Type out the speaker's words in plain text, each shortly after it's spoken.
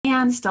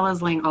And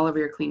Stella's laying all over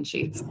your clean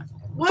sheets.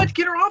 What?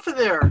 Get her off of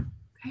there.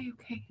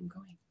 Okay, I'm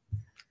going.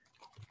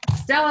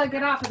 Stella,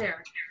 get off of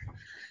there.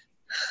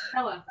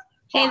 Stella.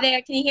 Hey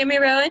there, can you hear me,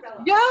 Rowan?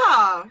 Yeah.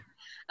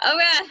 All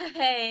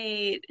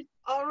right.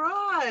 All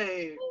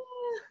right.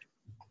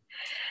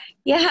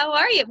 Yeah, how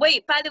are you?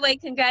 Wait, by the way,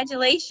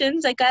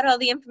 congratulations. I got all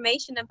the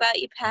information about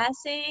you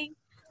passing.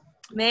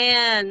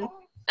 Man,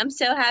 I'm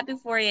so happy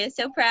for you.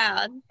 So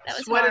proud. That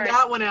was Sweated hard.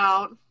 that one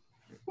out.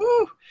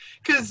 Woo.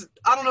 Because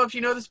I don't know if you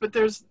know this, but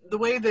there's the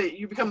way that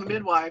you become a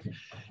midwife.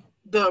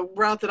 The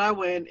route that I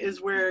went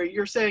is where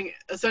you're saying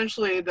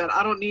essentially that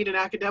I don't need an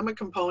academic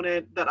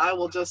component, that I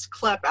will just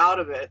clep out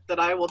of it, that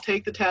I will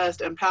take the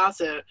test and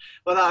pass it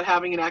without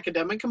having an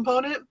academic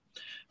component.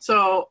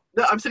 So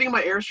I'm sitting in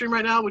my Airstream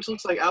right now, which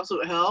looks like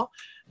absolute hell.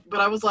 But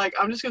I was like,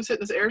 I'm just going to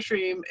sit in this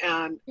Airstream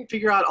and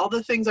figure out all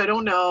the things I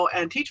don't know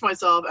and teach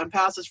myself and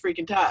pass this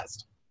freaking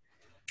test.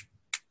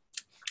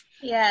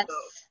 Yes. So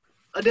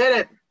I did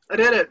it.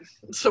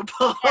 I'm so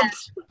pumped.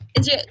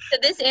 Yeah. So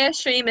this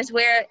Airstream is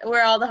where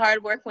all the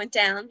hard work went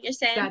down, you're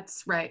saying?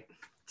 That's right.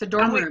 It's a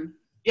dorm room.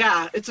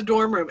 Yeah, it's a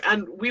dorm room.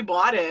 And we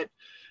bought it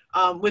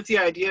with the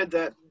idea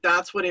that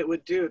that's what it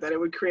would do, that it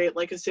would create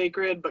like a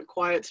sacred but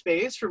quiet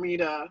space for me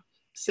to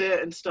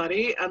sit and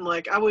study. And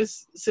like I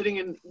was sitting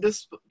in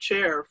this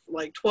chair for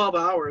like 12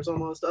 hours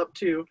almost, up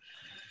to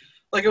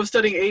like I was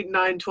studying 8,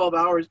 9, 12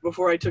 hours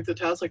before I took the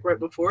test, like right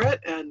before it,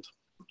 and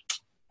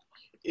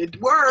it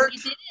worked.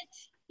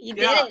 You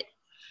did it.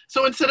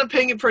 So instead of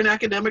paying for an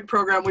academic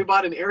program, we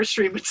bought an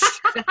Airstream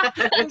instead.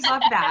 I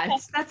love that.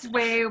 That's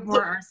way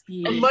more our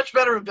speed. A much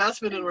better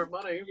investment in our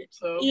money.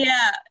 So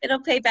yeah,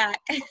 it'll pay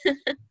back.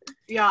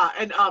 Yeah,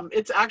 and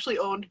it's actually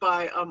owned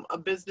by a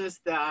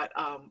business that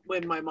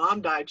when my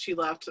mom died, she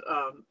left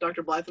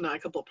Dr. Blythe and I a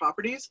couple of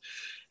properties.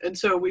 And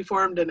so we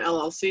formed an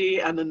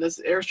LLC, and then this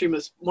Airstream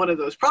is one of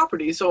those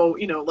properties. So,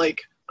 you know, like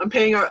I'm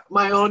paying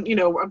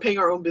I'm paying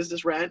our own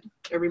business rent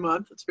every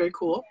month. It's very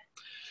cool.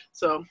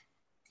 So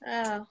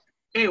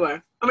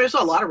anyway, I mean, it's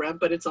not a lot of rent,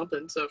 but it's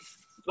something. So it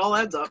all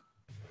adds up.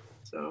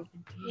 So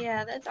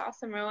yeah, that's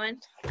awesome,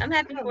 Rowan. I'm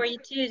happy for you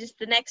too. Just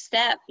the next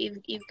step,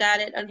 you've got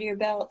it under your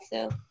belt.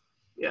 So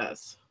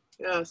yes.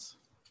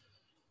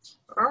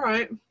 All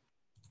right.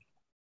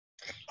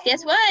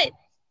 Guess what?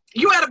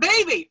 You had a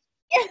baby.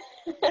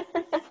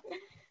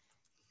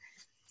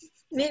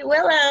 Meet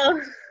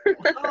Willow.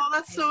 Oh,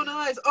 that's so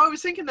nice. Oh, I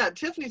was thinking that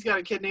Tiffany's got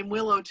a kid named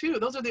Willow too.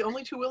 Those are the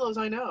only 2 Willows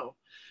I know.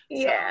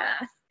 Yeah.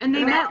 And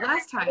they met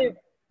last time.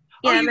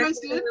 Yeah, you guys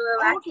did?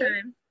 Last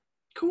time.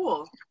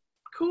 Cool.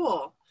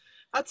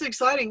 That's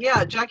exciting.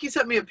 Yeah, Jackie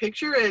sent me a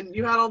picture, and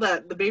you had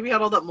the baby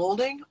had all that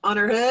molding on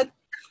her head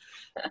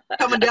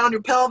coming down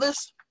your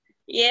pelvis.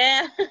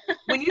 Yeah.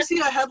 When you see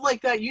a head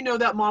like that, you know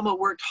that mama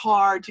worked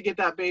hard to get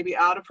that baby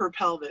out of her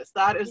pelvis.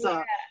 That is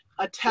a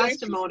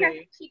testimony.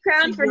 Yeah, she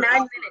crowned for 9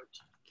 minutes.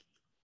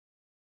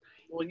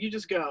 Well, you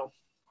just go.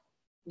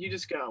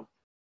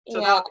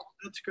 So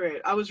that's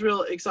great. I was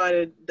real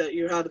excited that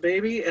you had the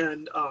baby,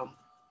 and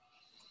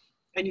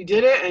you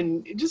did it,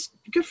 and just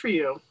good for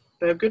you.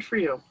 Babe, good for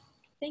you.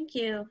 Thank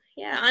you.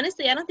 Yeah,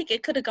 honestly, I don't think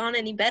it could have gone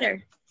any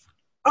better.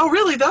 Oh,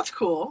 really? That's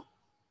cool.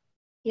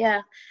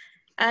 Yeah.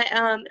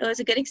 It was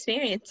a good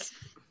experience.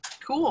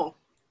 Cool.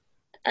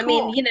 I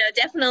mean, you know,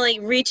 definitely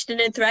reached a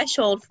new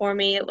threshold for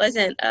me. It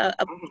wasn't a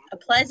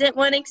pleasant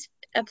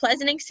a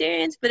pleasant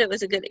experience, but it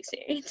was a good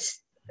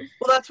experience.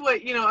 Well, that's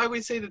what, you know, I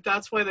always say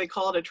that's why they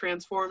call it a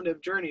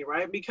transformative journey,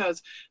 right?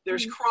 Because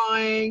there's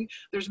crying,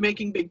 there's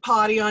making big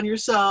potty on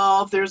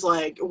yourself, there's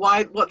like,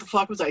 what the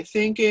fuck was I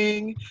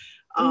thinking?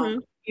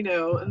 You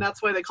know, and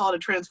that's why they call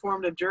it a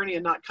transformative journey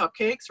and not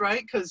cupcakes,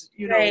 right? Because,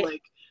 you know,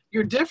 like,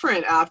 you're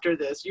different after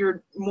this.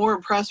 You're more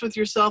impressed with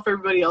yourself.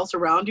 Everybody else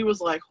around you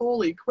was like,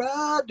 holy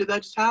crap, did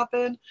that just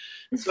happen?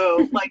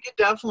 So, like, it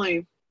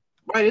definitely,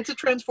 right, it's a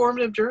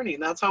transformative journey.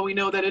 And that's how we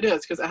know that it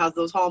is, because it has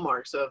those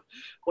hallmarks of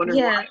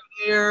wondering why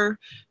you're there,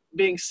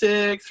 being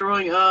sick,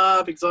 throwing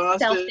up,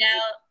 exhausted.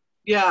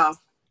 Self-doubt.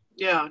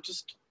 Yeah,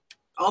 just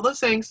all those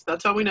things.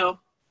 That's how we know.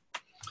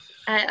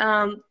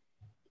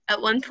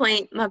 At one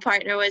point, my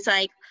partner was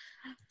like,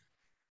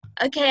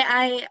 okay,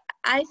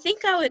 I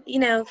think I would, you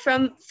know,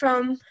 from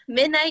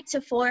midnight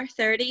to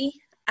 4:30,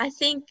 I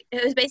think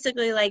it was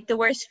basically like the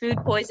worst food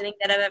poisoning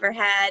that I've ever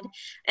had,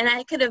 and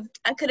I could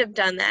have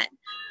done that.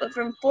 But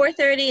from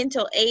 4:30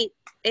 until 8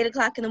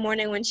 o'clock in the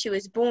morning when she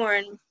was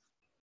born,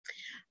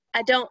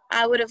 I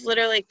would have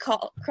literally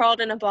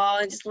crawled in a ball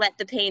and just let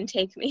the pain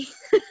take me.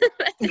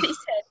 That's what he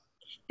said.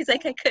 He's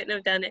like, I couldn't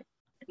have done it.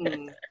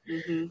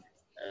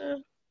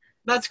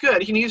 That's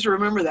good. He needs to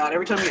remember that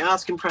every time you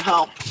ask him for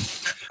help.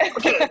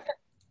 Okay.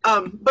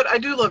 But I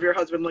do love your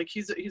husband. Like,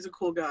 he's a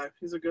cool guy.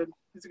 He's a good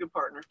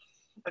partner.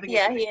 I think.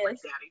 Yeah, he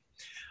is. Daddy.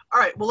 All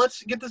right. Well,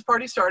 let's get this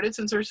party started.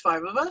 Since there's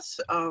 5 of us,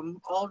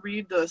 I'll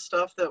read the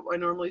stuff that I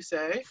normally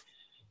say,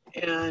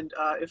 and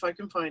if I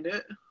can find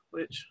it,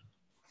 which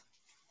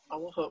I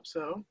will hope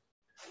so.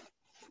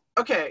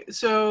 Okay.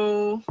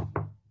 So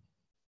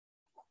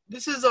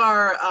this is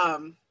our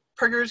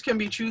Preggers Can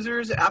Be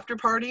Choosers after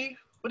party.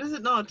 What is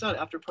it? No, it's not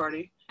after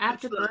party.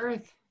 After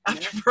birth.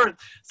 Afterbirth.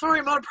 Sorry,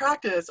 I'm out of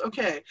practice.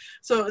 Okay,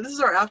 so this is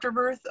our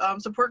afterbirth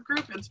support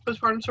group. It's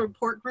postpartum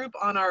support group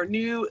on our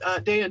new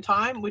day and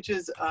time, which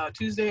is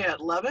Tuesday at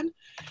 11.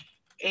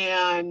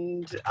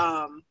 And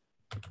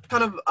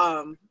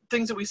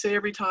things that we say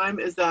every time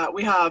is that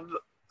we have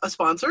a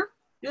sponsor.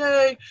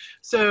 Yay!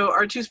 So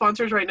our two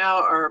sponsors right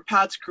now are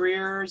Pat's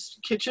Greer's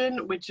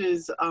Kitchen, which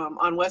is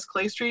on West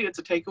Clay Street. It's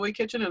a takeaway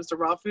kitchen and it's a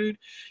raw food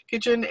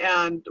kitchen.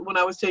 And when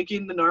I was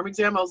taking the NARM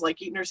exam, I was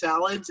like eating her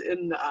salads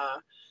in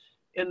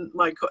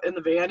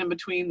the van in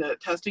between the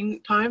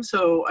testing time.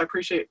 So I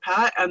appreciate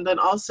Pat. And then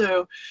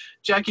also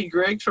Jackie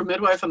Griggs from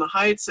Midwife on the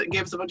Heights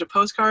gave us a bunch of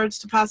postcards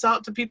to pass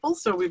out to people.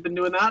 So we've been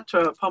doing that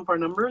to pump our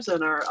numbers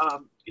and our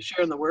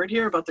sharing the word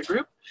here about the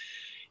group.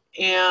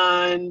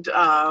 And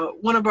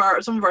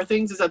some of our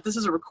things is that this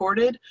is a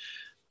recorded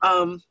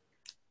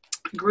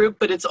group,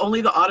 but it's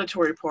only the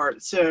auditory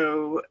part.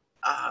 So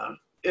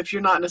if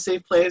you're not in a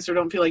safe place or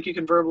don't feel like you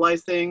can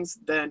verbalize things,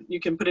 then you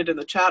can put it in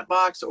the chat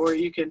box or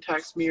you can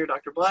text me or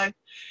Dr. Blythe.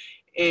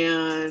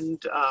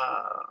 And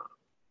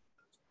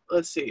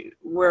let's see,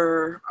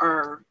 where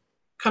our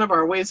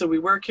ways that we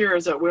work here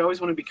is that we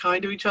always want to be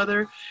kind to each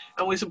other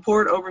and we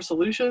support over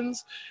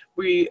solutions.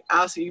 We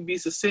ask that you be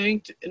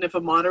succinct, and if a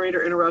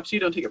moderator interrupts you,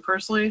 don't take it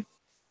personally.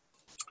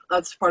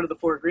 That's part of the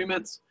 4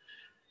 agreements.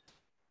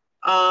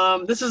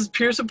 This is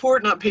peer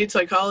support, not paid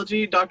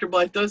psychology. Dr.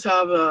 Blythe does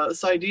have a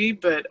PsyD,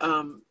 but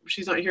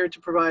she's not here to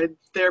provide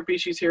therapy.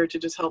 She's here to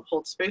just help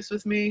hold space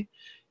with me.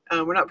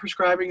 We're not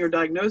prescribing or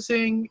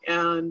diagnosing,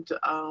 and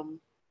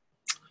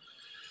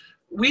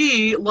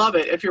we love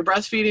it. If you're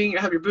breastfeeding, you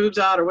have your boobs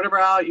out or whatever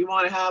out, you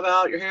want to have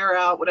out, your hair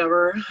out,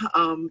 whatever.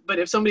 But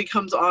if somebody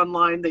comes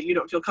online that you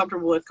don't feel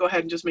comfortable with, go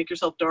ahead and just make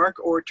yourself dark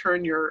or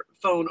turn your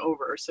phone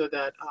over so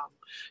that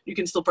you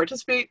can still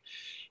participate.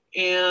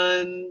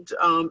 And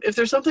if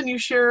there's something you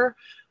share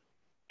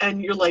and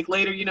you're like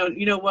later, you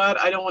know what,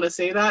 I don't want to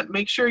say that,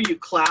 make sure you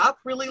clap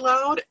really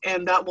loud,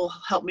 and that will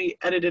help me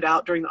edit it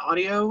out during the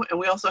audio. And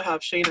we also have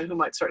Shayna who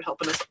might start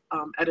helping us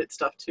edit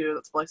stuff too.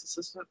 That's Blythe's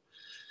assistant.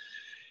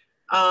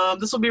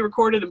 This will be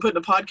recorded and put in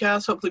a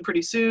podcast hopefully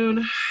pretty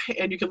soon,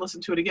 and you can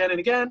listen to it again and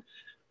again.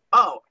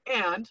 Oh,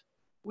 and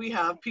we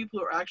have people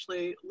who are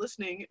actually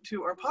listening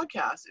to our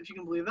podcast, if you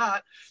can believe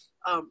that,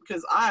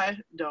 because I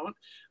don't.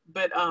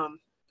 But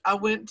I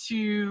went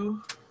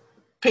to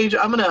page,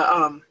 I'm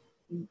going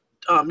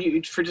to mute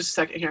you for just a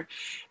second here,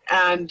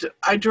 and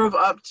I drove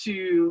up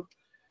to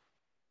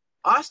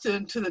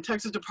Austin to the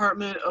Texas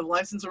Department of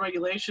License and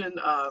Regulation.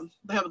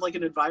 They have like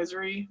an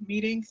advisory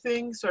meeting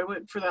thing. So I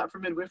went for that for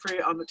midwifery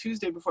on the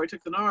Tuesday before I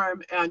took the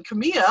NARM. And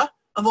Camilla,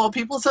 of all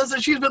people, says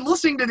that she's been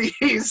listening to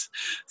these.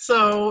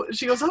 So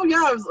she goes, oh yeah,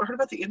 I heard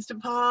about the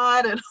Instant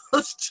Pod and all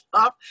this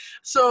stuff.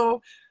 So,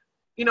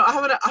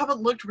 I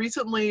haven't looked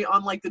recently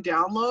on like the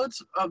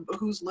downloads of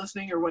who's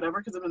listening or whatever,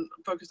 because I've been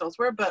focused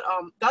elsewhere, but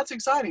that's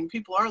exciting.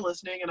 People are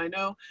listening, and I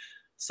know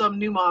some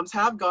new moms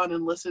have gone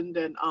and listened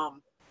and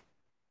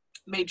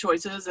made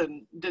choices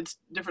and did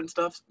different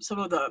stuff. Some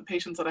of the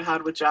patients that I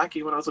had with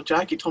Jackie when I was with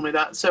Jackie told me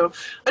that. So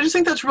I just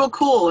think that's real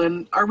cool,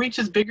 and our reach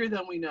is bigger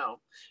than we know.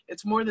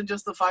 It's more than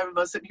just the 5 of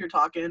us sitting here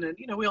talking, and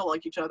we all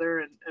like each other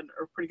and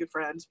are pretty good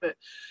friends, but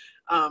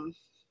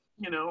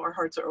our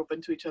hearts are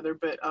open to each other.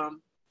 But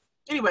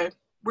anyway,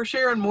 we're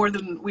sharing more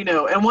than we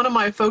know. And one of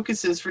my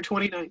focuses for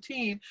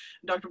 2019,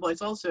 Dr.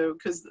 Blythe's also,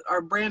 because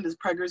our brand is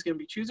Preggers Gonna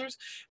Be Choosers,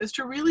 is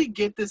to really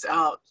get this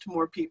out to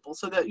more people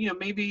so that,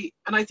 maybe,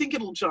 and I think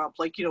it'll jump,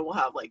 like, we'll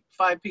have like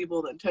 5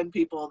 people, then 10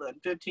 people, then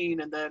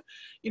 15, and then,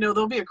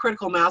 there'll be a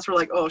critical mass. We're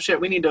like, oh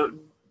shit, we need to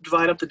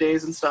divide up the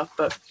days and stuff.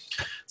 But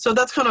so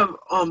that's kind of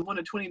one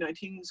of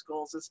 2019's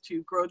goals, is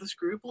to grow this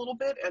group a little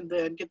bit and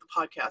then get the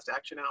podcast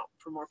action out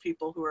for more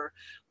people who are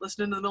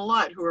listening to the middle of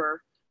the night, who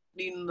are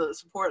needing the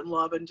support and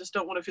love and just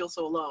don't want to feel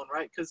so alone,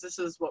 right? Because this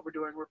is what we're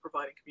doing. We're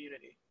providing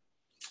community.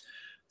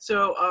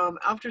 So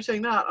after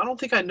saying that, I don't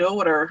think I know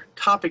what our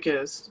topic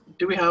is.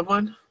 Do we have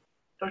one?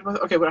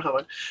 Okay, we don't have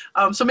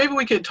one. So maybe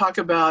we could talk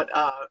about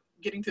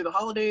getting through the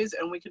holidays,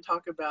 and we can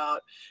talk about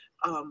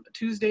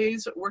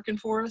Tuesdays working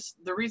for us.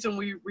 The reason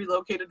we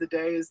relocated the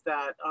day is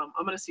that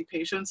I'm going to see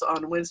patients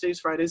on Wednesdays,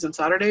 Fridays, and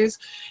Saturdays.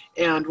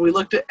 And we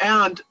looked at,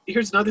 and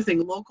here's another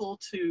thing, local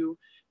to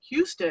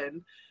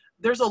Houston,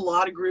 there's a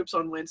lot of groups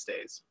on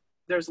Wednesdays.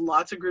 There's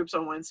lots of groups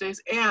on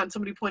Wednesdays. And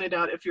somebody pointed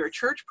out, if you're a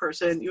church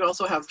person, you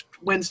also have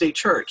Wednesday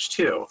church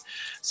too.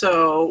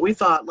 So we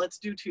thought, let's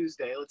do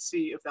Tuesday. Let's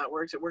see if that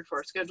works. It worked for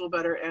our schedule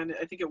better. And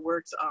I think it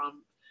works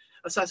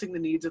assessing the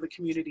needs of the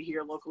community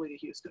here locally to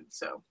Houston.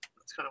 So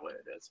that's kind of what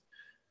it is.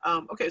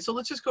 Okay, so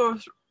let's just go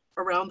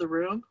around the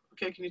room.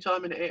 Okay, can you tell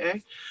I'm in AA?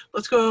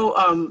 Let's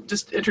go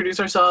just introduce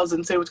ourselves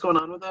and say what's going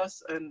on with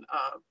us. And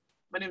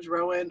my name's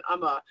Rowan.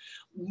 I'm a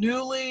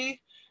newly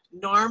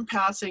NARM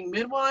passing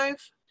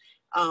midwife.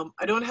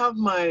 I don't have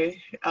my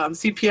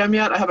CPM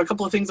yet. I have a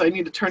couple of things I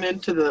need to turn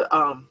into the,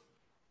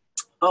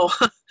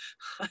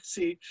 I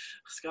see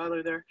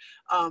Skylar there.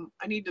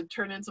 I need to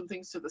turn in some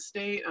things to the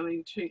state. I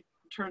need to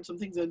turn some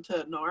things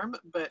into NARM,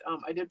 but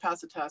I did pass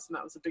the test, and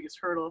that was the biggest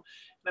hurdle.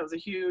 And that was a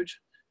huge,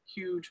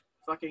 huge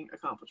fucking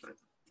accomplishment.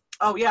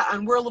 Oh yeah,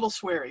 and we're a little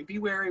sweary. Be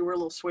wary, we're a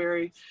little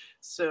sweary.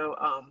 So,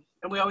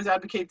 and we always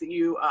advocate that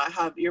you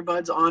have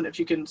earbuds on if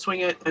you can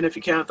swing it, and if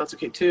you can't, that's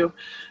okay too.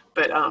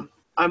 But I'm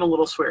a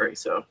little sweary,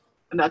 so,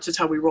 and that's just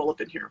how we roll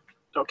up in here.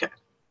 Okay.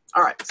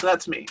 All right, so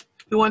that's me.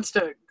 Who wants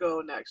to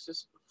go next?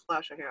 Just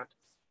flash a hand.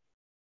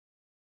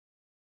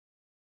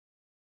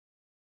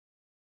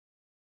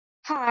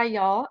 Hi,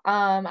 y'all.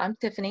 I'm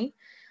Tiffany,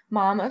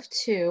 mom of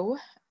two.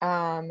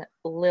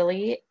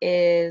 Lily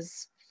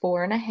is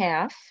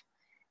 4.5,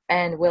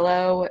 and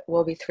Willow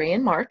will be 3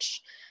 in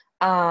March.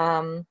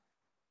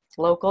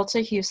 Local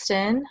to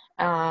Houston.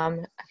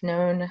 I've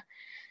known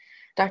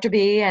Dr.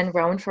 B and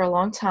Rowan for a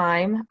long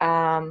time.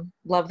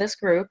 Love this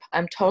group.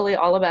 I'm totally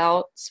all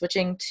about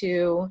switching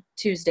to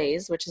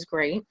Tuesdays, which is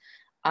great.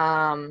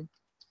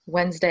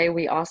 Wednesday,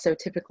 we also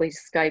typically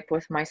Skype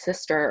with my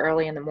sister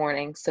early in the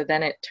morning, so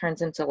then it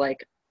turns into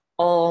like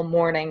all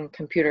morning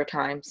computer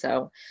time,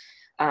 so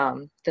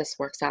this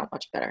works out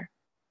much better.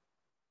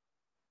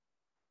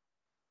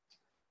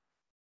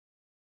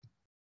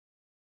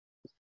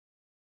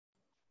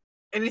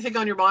 Anything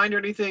on your mind or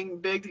anything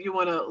big that you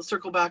want to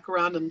circle back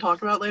around and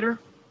talk about later?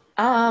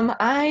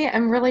 I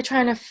am really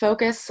trying to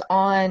focus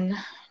on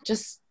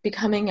just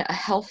becoming a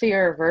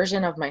healthier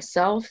version of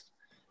myself.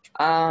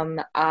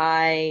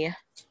 I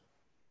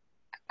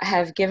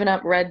have given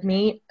up red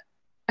meat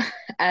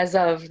as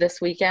of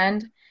this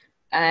weekend,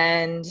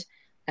 and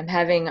I'm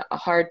having a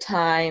hard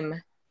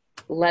time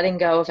letting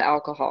go of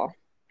alcohol.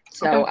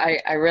 So okay.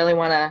 I really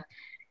want to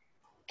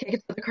kick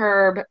it to the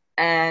curb,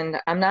 and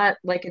I'm not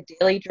like a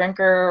daily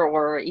drinker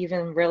or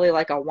even really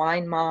like a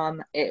wine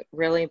mom. It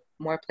really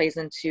more plays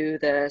into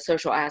the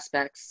social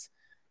aspects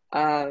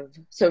of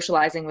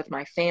socializing with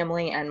my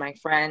family and my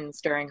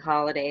friends during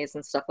holidays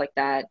and stuff like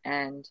that,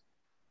 and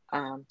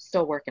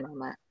still working on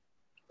that.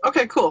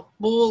 Okay, cool.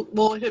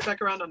 We'll hit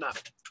back around on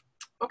that.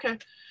 Okay.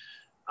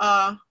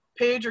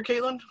 Paige or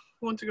Caitlin,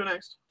 who wants to go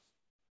next?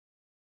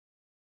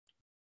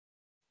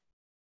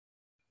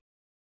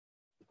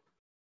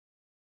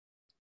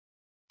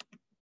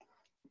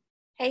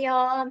 Hey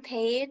y'all, I'm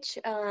Paige.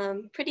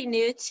 Pretty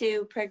new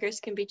to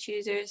Preggers Can Be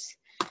Choosers.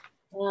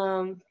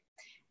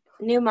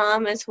 New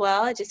mom as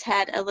well. I just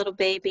had a little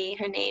baby.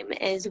 Her name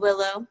is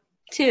Willow,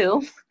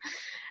 too.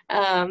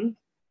 I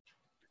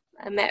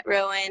met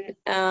Rowan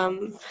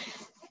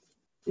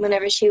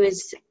whenever she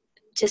was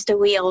just a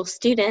wee old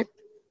student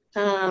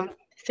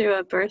through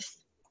a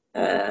birth,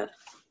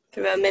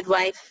 through a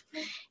midwife,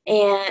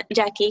 and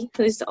Jackie,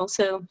 who's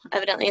also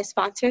evidently a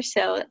sponsor,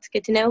 so that's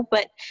good to know.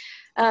 But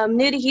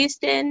new to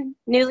Houston,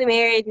 newly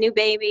married, new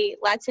baby,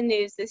 lots of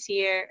news this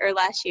year, or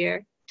last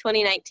year,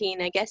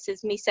 2019, I guess,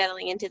 is me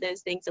settling into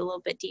those things a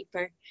little bit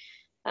deeper.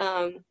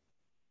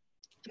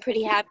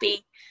 Pretty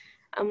happy.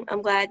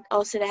 I'm glad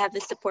also to have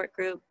the support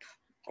group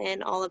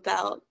and all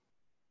about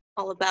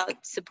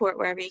support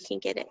wherever you can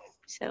get it.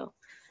 So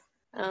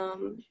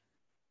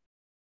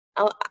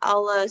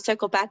I'll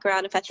circle back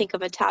around if I think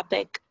of a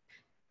topic.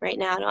 Right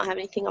now, I don't have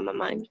anything on my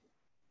mind.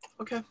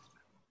 Okay,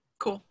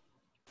 cool.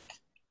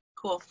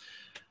 Cool.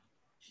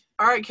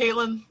 All right,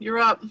 Caitlin, you're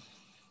up.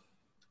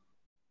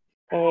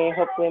 Hey,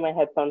 hopefully my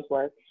headphones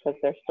work because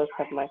they're supposed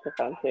to have a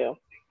microphone too.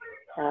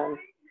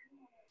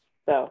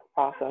 So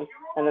awesome.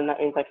 And then that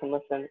means I can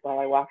listen while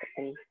I walk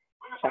and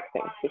check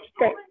things, which is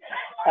great.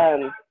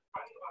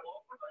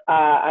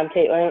 I'm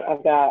Caitlin.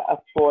 I've got a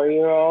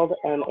 4-year-old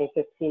and a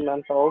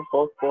 15-month-old,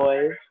 both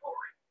boys.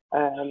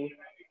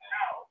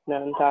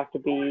 Known Dr.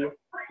 B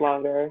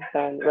longer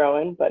than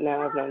Rowan, but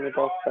now I've known you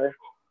both for a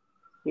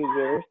few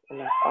years, and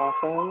that's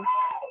awesome.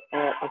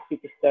 I'm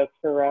super stoked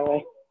for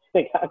Rowan.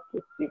 I'm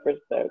just super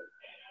stoked.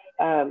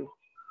 And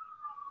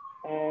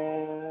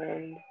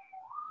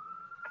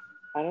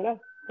I don't know,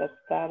 that's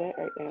about it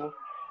right now.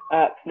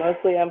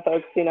 Mostly I'm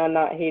focusing on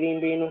not hating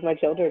being with my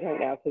children right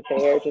now because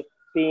they are just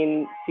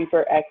being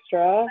super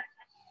extra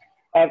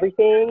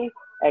everything,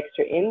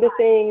 extra into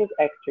things,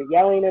 extra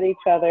yelling at each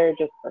other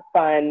just for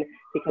fun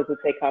because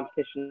it's a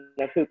competition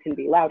of who can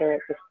be louder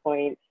at this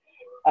point.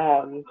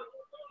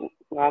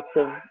 Lots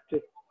of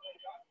just,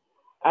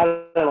 I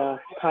don't know,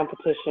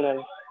 competition of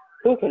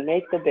who can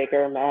make the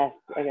bigger mess,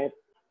 and it's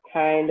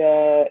kind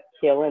of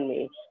killing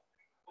me.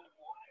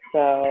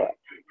 So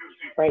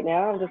right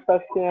now I'm just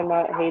focusing on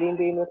not hating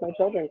being with my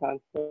children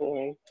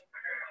constantly.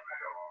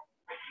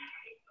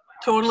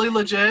 Totally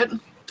legit.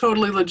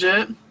 Totally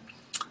legit.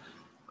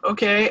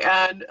 Okay,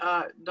 and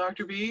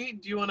Dr. B,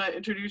 do you want to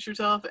introduce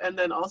yourself? And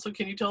then also,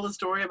 can you tell the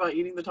story about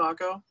eating the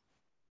taco?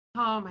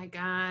 Oh my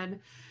God.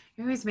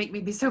 You always make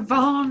me be so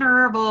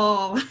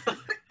vulnerable.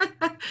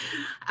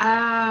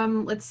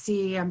 Let's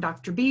see. I'm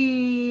Dr.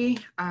 B,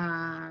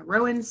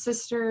 Rowan's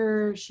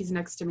sister. She's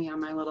next to me on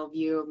my little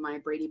view of my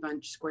Brady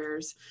Bunch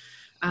squares.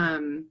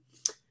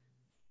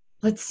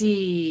 Let's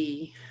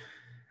see.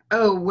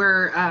 Oh,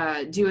 we're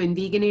doing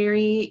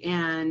Veganary,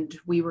 and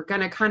we were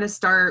going to kind of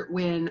start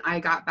when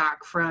I got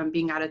back from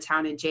being out of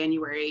town in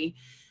January.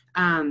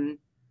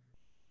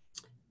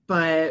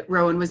 but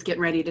Rowan was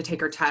getting ready to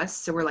take her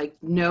test. So we're like,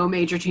 no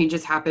major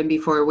changes happen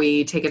before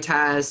we take a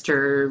test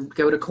or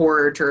go to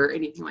court or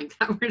anything like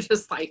that. We're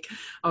just like,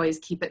 always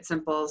keep it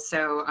simple.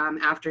 So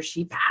after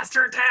she passed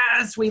her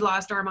test, we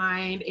lost our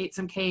mind, ate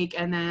some cake,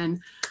 and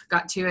then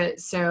got to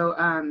it. So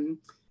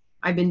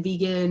I've been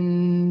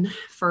vegan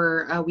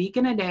for a week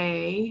and a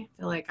day. I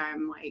feel like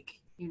I'm like,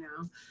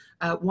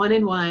 1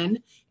 and 1.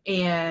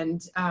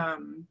 And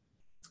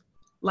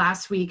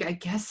last week, I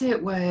guess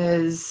it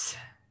was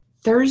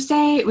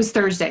Thursday. It was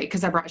Thursday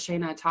because I brought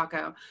Shayna a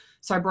taco.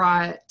 So I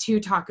brought 2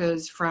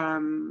 tacos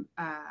from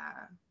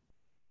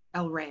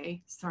El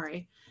Rey.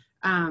 Sorry.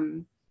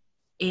 And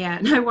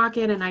I walk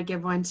in and I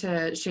give one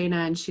to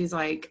Shayna and she's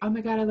like, oh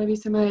my God, I love you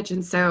so much.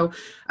 And so,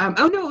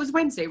 oh no, it was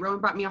Wednesday. Rowan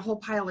brought me a whole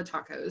pile of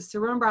tacos.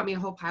 So Rowan brought me a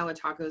whole pile of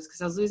tacos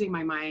because I was losing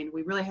my mind.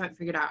 We really haven't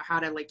figured out how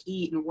to like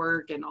eat and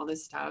work and all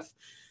this stuff.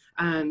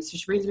 So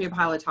she brings me a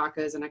pile of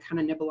tacos and I kind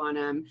of nibble on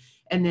them.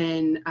 And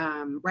then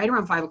right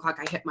around 5 o'clock,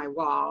 I hit my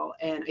wall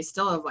and I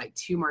still have like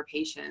 2 more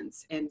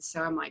patients. And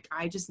so I'm like,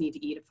 I just need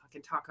to eat a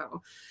fucking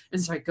taco. And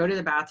so I go to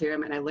the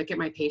bathroom and I look at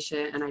my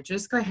patient and I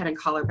just go ahead and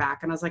call her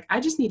back. And I was like, I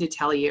just need to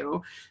tell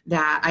you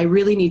that I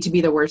really need to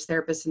be the worst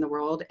therapist in the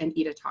world and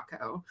eat a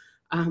taco.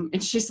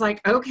 And she's like,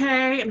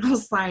 okay. And I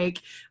was like,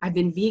 I've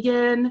been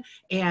vegan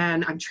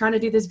and I'm trying to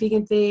do this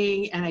vegan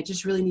thing and I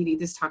just really need to eat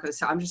this taco.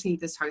 So I'm just gonna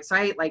eat this taco. So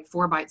I ate like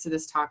 4 bites of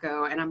this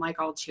taco and I'm like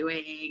all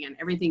chewing and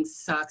everything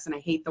sucks and I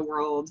hate the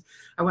world.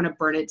 I want to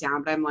burn it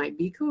down, but I'm like,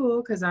 be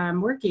cool because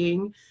I'm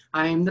working.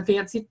 I'm the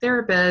fancy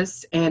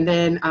therapist. And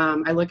then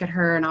I look at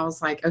her and I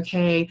was like,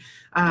 okay,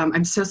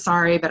 I'm so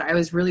sorry, but I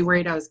was really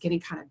worried I was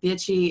getting kind of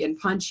bitchy and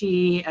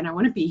punchy and I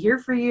want to be here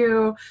for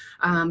you.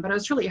 But I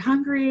was really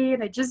hungry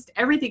and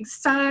everything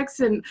sucks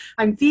and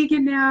I'm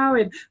vegan now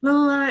and blah,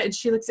 blah, blah. And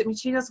she looks at me,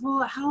 she goes,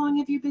 well, how long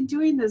have you been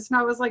doing this? And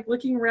I was like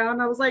looking around,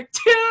 I was like,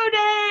 2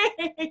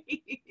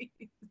 days.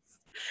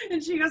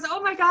 And she goes,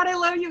 oh my God, I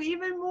love you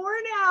even more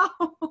now.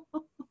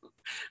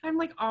 I'm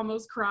like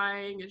almost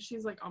crying and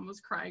she's like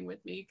almost crying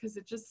with me because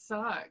it just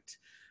sucked.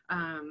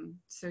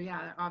 So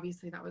yeah,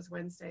 obviously that was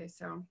Wednesday.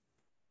 So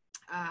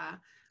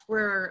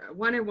we're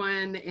 1 and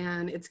 1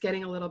 and it's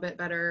getting a little bit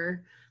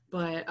better,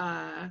 but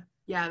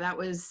yeah, that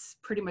was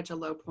pretty much a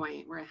low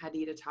point where I had to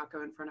eat a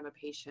taco in front of a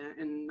patient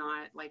and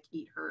not like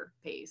eat her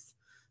face.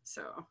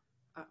 So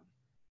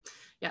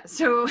yeah,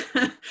 so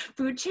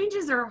food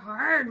changes are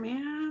hard,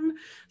 man.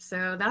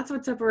 So that's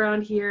what's up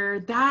around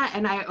here. That,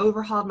 and I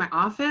overhauled my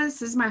office.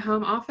 This is my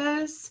home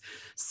office.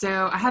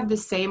 So I have the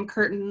same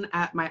curtain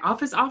at my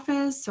office.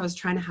 So I was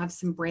trying to have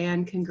some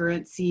brand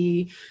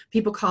congruency.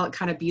 People call it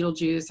kind of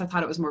Beetlejuice. I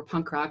thought it was more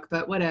punk rock,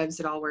 but whatevs,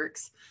 it all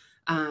works.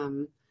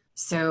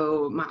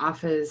 So my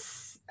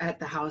office at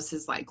the house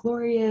is like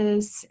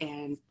glorious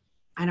and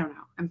I don't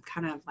know. I'm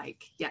kind of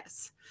like,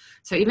 yes.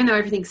 So even though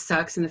everything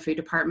sucks in the food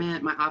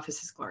department, my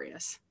office is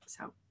glorious.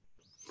 So,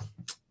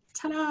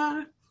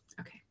 ta-da.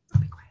 Okay,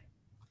 I'll be quiet.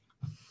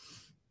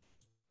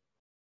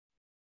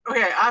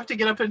 Okay, I have to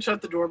get up and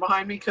shut the door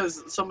behind me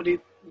because the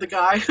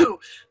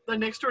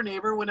next door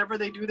neighbor, whenever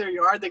they do their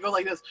yard, they go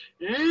like this.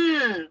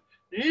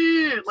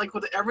 Like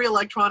with every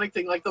electronic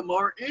thing, like the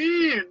mower,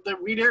 the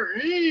weeder,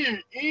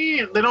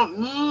 they don't,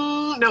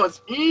 no,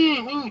 it's,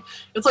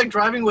 it's like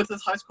driving with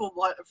this high school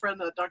friend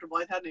that Dr.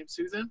 Blythe had named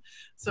Susan.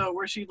 So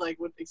where she like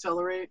would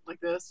accelerate like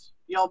this.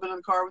 Y'all been in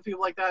the car with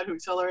people like that who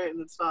accelerate and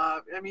then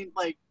stop. I mean,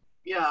 like,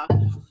 yeah.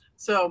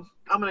 So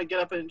I'm going to get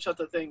up and shut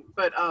the thing.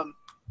 But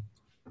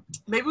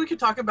maybe we could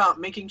talk about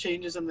making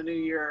changes in the new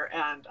year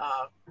and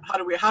how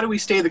do we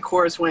stay the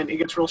course when it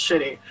gets real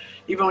shitty,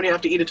 even when you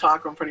have to eat a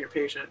taco in front of your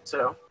patient.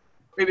 So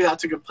maybe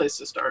that's a good place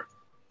to start.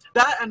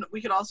 That, and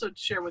we could also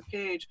share with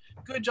Paige,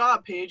 good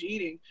job, Paige,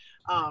 eating,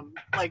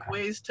 like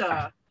ways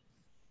to,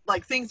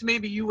 like things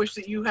maybe you wish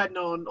that you had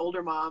known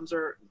older moms,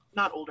 or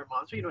not older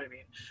moms, but you know what I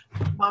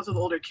mean, moms with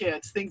older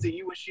kids, things that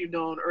you wish you'd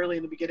known early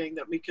in the beginning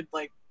that we could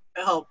like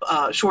help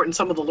shorten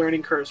some of the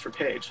learning curves for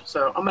Paige.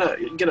 So I'm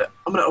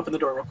gonna open the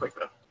door real quick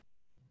though.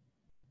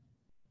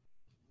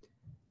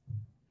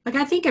 Like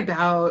I think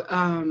about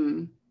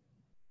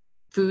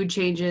food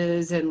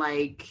changes and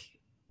like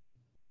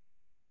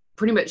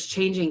pretty much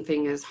changing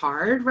thing is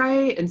hard,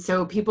 right? And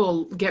so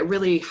people get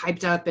really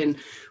hyped up and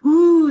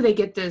they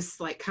get this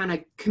like kind of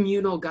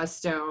communal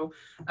gusto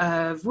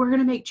of we're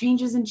gonna make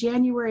changes in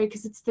January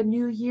because it's the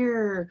new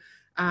year.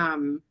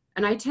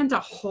 And I tend to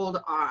hold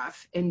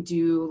off and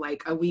do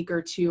like a week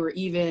or 2 or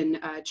even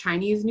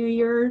Chinese New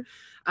Year,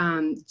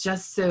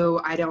 just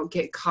so I don't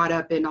get caught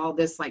up in all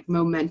this like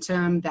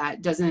momentum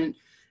that doesn't.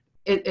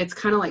 It's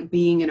kind of like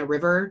being in a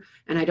river,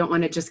 and I don't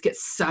want to just get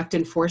sucked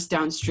and forced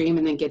downstream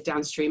and then get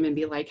downstream and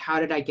be like, how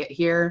did I get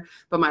here?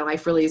 But my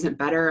life really isn't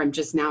better. I'm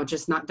just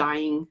not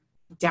dying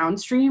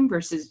downstream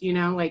versus,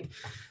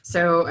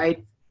 so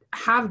I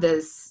have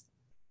this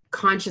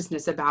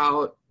consciousness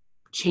about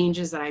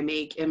changes that I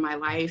make in my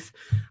life.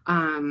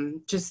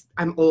 I'm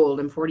old,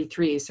 I'm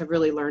 43. So I've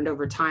really learned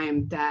over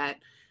time that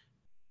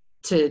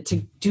to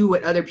do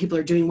what other people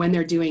are doing when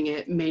they're doing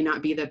it may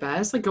not be the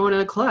best. Like going to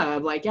a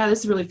club, like, yeah,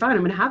 this is really fun. I'm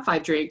going to have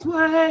 5 drinks.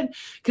 What?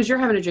 Because you're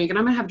having a drink and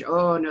I'm going to have,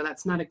 oh no,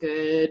 that's not a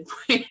good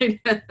way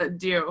to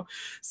do.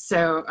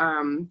 So,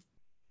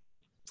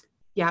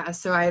 yeah,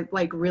 so I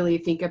like really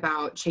think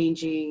about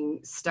changing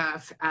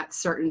stuff at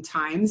certain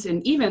times.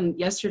 And even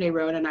yesterday,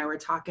 Rhoda and I were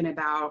talking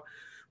about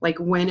like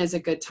when is a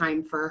good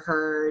time for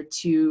her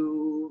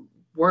to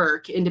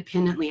work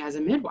independently as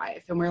a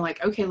midwife. And we're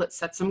like, okay, let's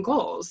set some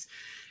goals.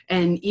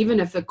 And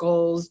even if the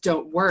goals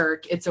don't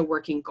work, it's a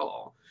working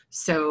goal.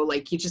 So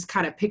like you just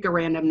kind of pick a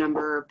random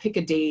number, pick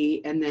a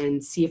date, and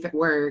then see if it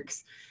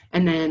works.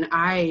 And then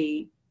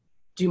I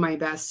do my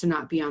best to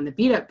not be on the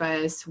beat up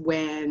bus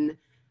when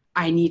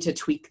I need to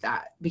tweak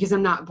that, because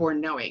I'm not born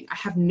knowing. I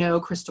have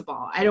no crystal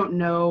ball. I don't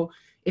know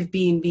if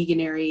being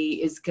veganary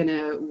is going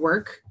to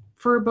work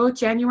for both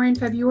January and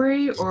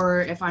February,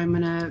 or if I'm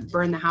going to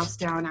burn the house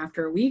down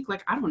after a week.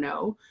 Like, I don't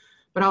know.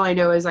 But all I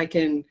know is I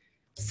can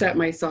set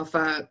myself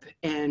up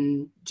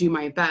and do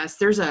my best.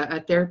 There's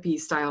a therapy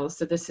style.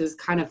 So this is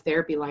kind of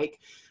therapy like.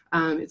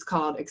 It's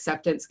called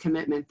acceptance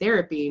commitment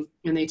therapy.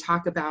 And they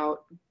talk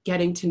about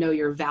getting to know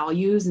your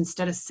values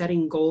instead of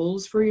setting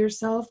goals for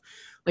yourself,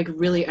 like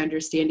really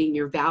understanding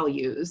your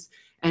values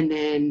and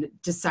then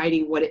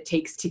deciding what it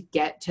takes to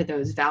get to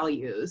those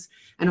values.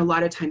 And a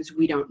lot of times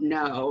we don't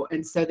know.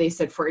 And so they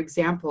said, for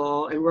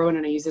example, and Rowan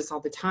and I use this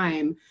all the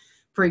time,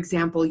 for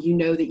example, you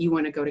know that you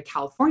want to go to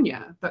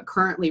California, but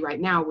currently right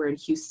now we're in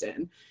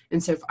Houston.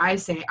 And so if I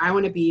say I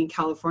want to be in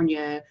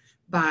California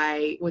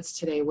by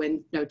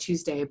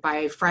Tuesday,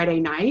 by Friday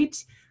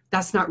night,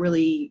 that's not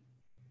really,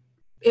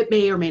 it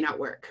may or may not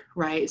work,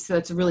 right? So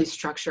it's really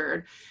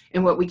structured.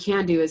 And what we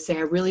can do is say,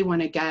 I really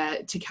want to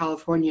get to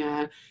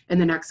California in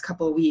the next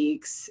couple of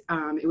weeks.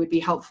 It would be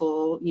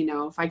helpful,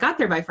 if I got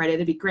there by Friday,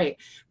 that'd be great.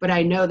 But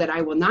I know that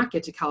I will not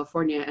get to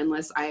California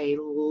unless I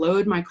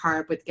load my car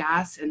up with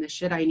gas and the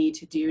shit I need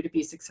to do to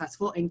be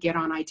successful and get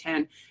on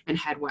I-10 and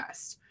head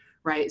west,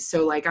 right?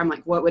 So like, I'm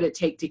like, what would it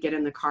take to get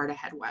in the car to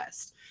head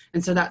west?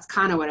 And so that's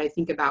kind of what I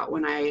think about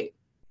when I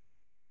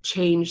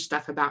change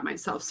stuff about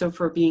myself. So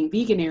for being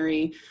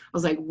veganary, I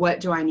was like, what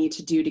do I need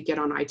to do to get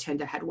on I-10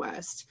 to head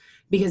west?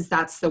 Because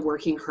that's the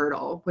working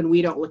hurdle. When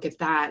we don't look at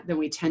that, then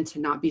we tend to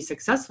not be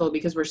successful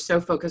because we're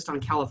so focused on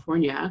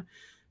California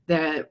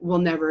that we'll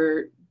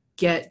never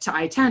get to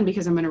I-10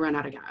 because I'm going to run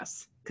out of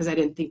gas because I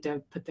didn't think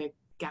to put the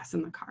gas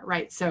in the car,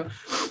 right? So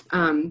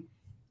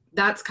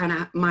that's kind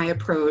of my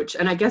approach.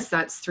 And I guess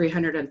that's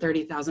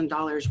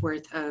 $330,000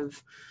 worth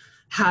of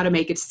how to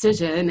make a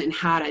decision and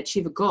how to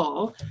achieve a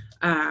goal.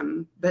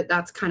 But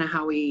that's kind of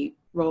how we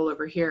roll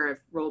over here.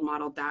 I've role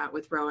modeled that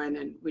with Rowan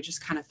and we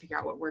just kind of figure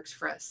out what works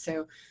for us.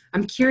 So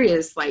I'm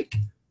curious, like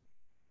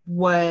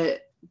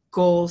what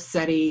goal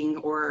setting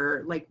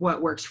or like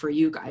what works for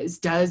you guys?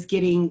 Does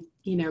getting,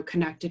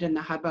 connected in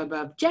the hubbub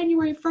of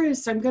January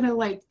 1st, I'm going to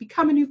like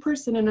become a new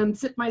person and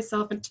unzip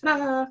myself and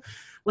ta-da,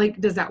 like,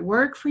 does that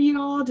work for you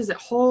all? Does it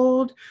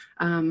hold?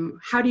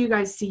 How do you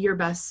guys see your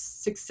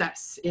best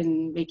success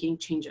in making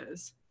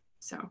changes?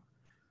 So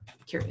I'm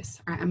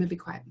curious. All right, I'm gonna be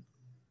quiet.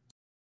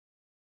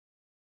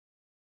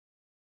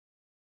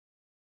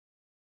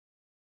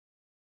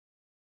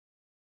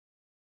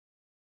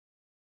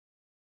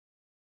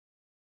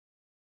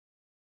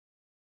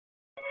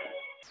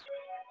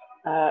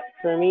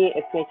 For me,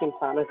 it's making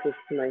promises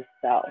to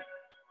myself.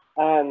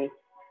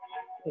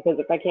 Because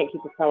if I can't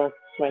keep a promise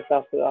to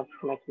myself, who else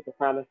can I keep a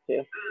promise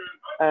to?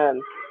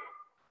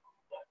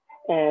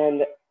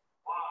 And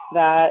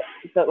that,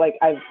 so like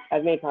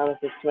I've made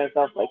promises to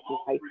myself like since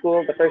high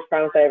school. The first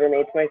promise I ever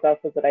made to myself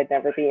was that I'd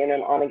never be in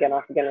an on again,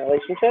 off again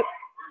relationship,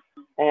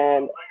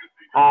 and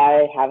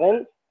I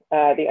haven't.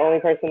 The only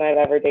person I've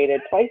ever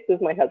dated twice is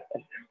my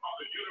husband,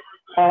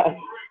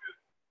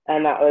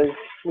 and that was,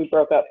 we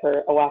broke up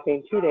for a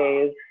whopping 2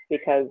 days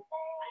because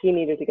he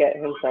needed to get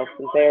himself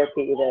some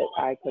therapy that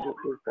I couldn't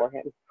do for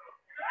him.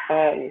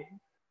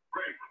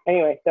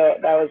 Anyway, so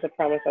that was a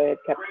promise I had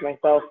kept to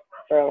myself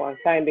for a long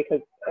time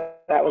because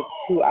that was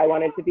who I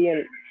wanted to be.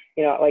 And,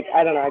 like,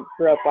 I don't know, I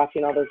grew up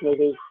watching all those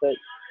movies that,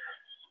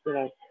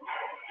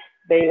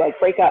 they like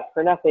break up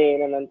for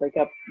nothing and then break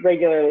up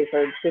regularly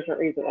for different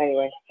reasons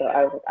anyway. So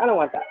I was like, I don't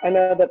want that. I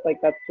know that like,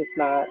 that's just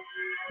not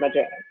my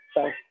jam.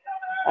 So,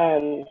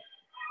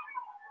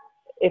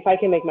 if I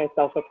can make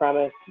myself a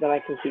promise, then I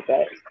can keep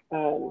it.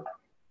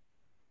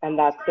 And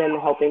that's been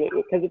helping me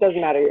because it doesn't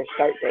matter your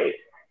start date.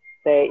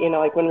 Say,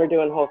 like when we're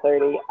doing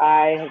Whole30,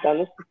 I have done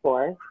this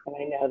before and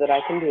I know that I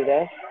can do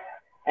this.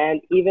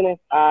 And even if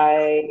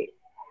I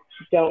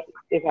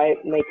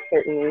make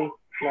certain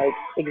like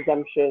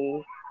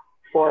exemptions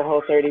for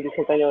Whole30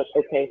 because I know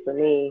it's okay for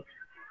me,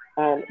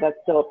 that's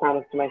still a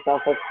promise to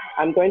myself of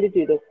I'm going to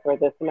do this for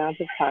this amount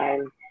of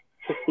time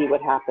to see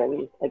what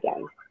happens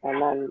again.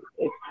 And then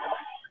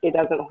it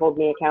doesn't hold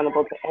me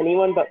accountable to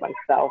anyone but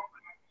myself.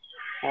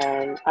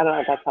 And I don't know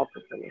if that's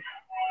helpful for me.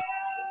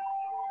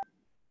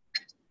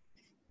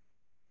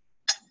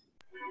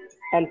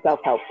 And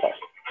self-help books.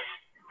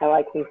 I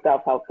like some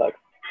self-help books.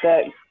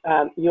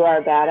 You Are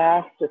a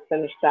Badass, just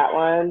finished that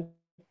one.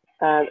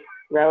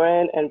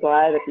 Rowan and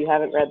Blythe, if you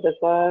haven't read this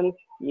one,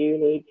 you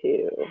need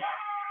to.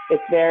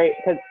 It's very,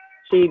 because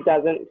she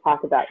doesn't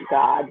talk about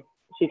God.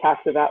 She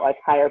talks about like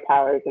higher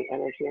powers and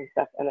energy and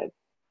stuff, and it's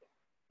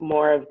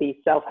more of the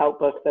self-help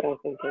books that I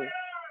think is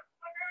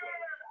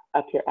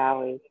up your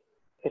alley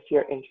if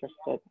you're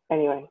interested.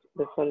 Anyway,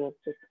 this one was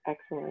just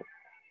excellent.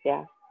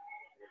 Yeah.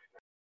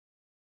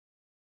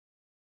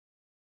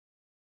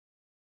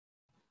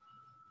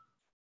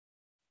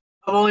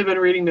 I've only been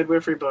reading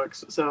midwifery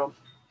books, so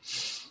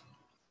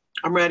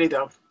I'm ready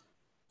though.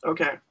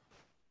 Okay.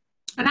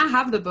 And I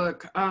have the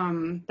book.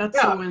 That's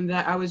Yeah. the one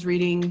that I was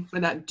reading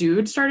when that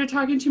dude started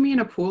talking to me in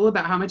a pool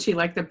about how much he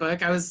liked the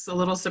book. I was a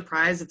little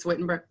surprised. It's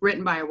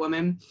written by a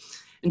woman,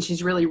 and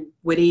she's really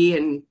witty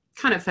and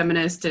kind of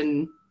feminist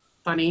and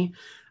funny.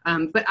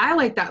 But I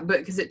like that book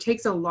because it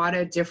takes a lot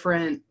of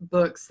different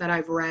books that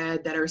I've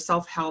read that are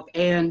self-help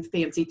and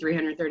fancy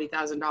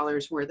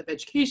 $330,000 worth of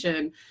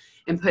education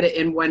and put it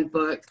in one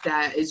book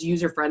that is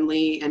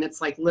user-friendly, and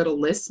it's like little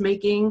list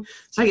making.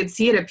 So I could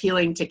see it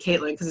appealing to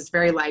Caitlin because it's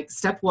very like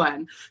step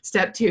 1,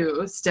 step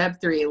 2, step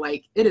 3.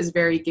 Like it is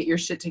very get your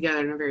shit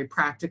together in a very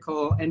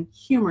practical and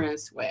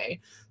humorous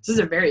way. This is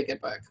a very good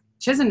book.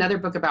 She has another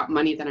book about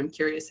money that I'm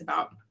curious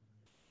about.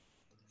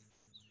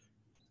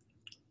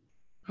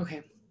 Okay,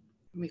 let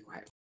me be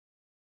quiet.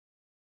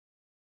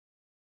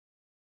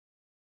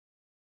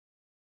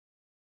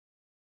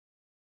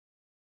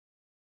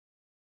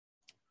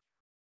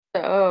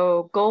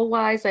 So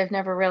goal-wise, I've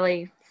never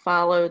really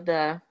followed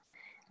the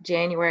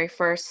January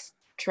 1st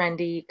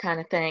trendy kind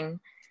of thing.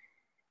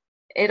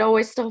 It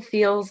always still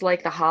feels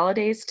like the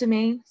holidays to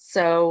me.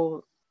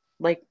 So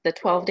like the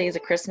 12 days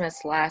of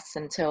Christmas lasts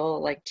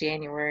until like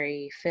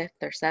January 5th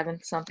or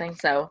 7th, something.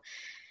 So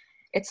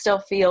it still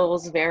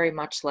feels very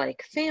much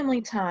like family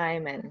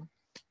time and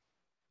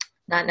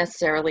not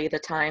necessarily the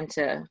time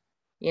to,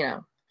 you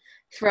know,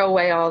 throw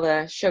away all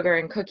the sugar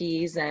and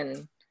cookies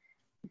and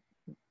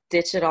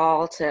ditch it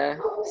all to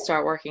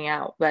start working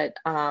out. But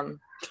I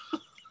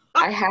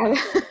have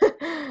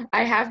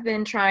I have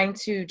been trying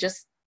to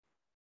just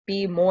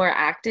be more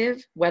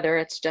active, whether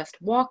it's just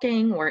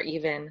walking or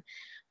even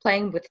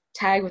playing with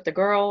tag with the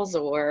girls,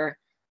 or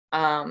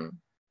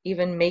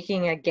even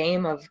making a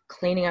game of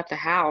cleaning up the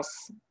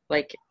house,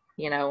 like,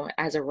 you know,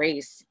 as a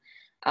race.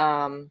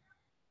 But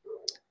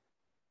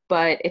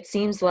it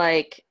seems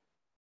like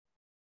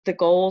the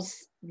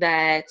goals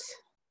that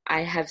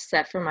I have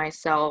set for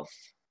myself,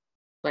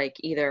 like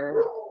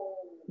either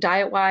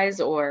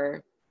diet-wise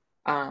or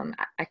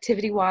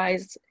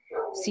activity-wise,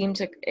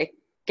 it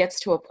gets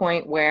to a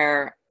point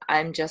where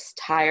I'm just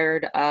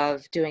tired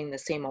of doing the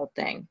same old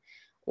thing,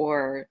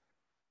 or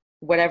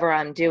whatever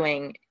I'm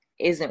doing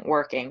isn't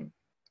working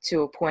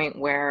to a point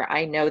where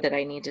I know that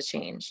I need to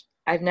change.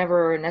 I've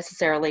never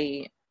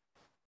necessarily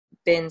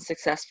been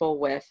successful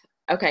with,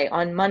 okay,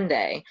 on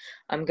Monday,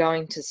 I'm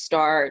going to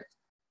start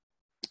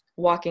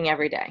walking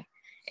every day.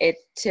 It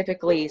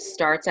typically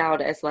starts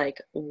out as like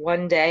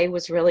one day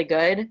was really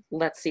good.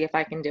 Let's see if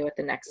I can do it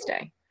the next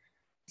day.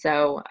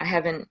 So I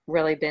haven't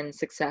really been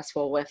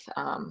successful with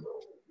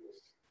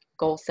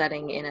goal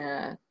setting in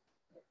a,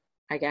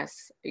 I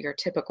guess, your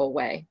typical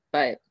way.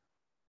 But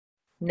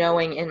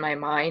knowing in my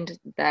mind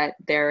that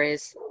there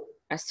is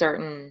a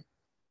certain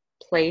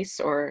place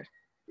or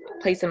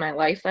place in my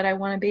life that I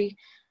want to be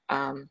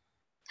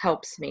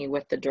helps me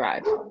with the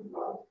drive.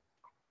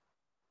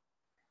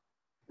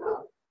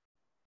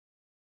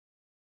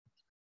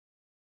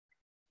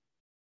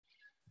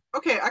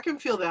 Okay, I can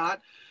feel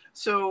that.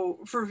 So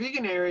for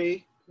Vegan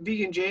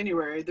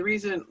January, the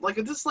reason, like,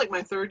 this is like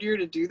my 3rd year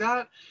to do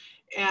that,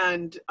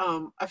 and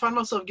I find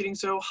myself getting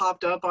so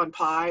hopped up on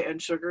pie and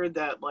sugar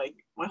that like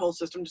my whole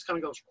system just kind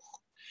of goes.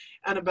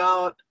 And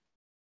about,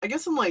 I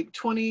guess in like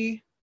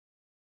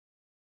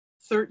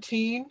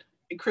 2013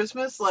 at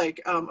Christmas,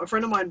 like a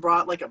friend of mine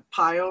brought like a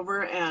pie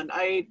over, and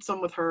I ate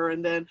some with her,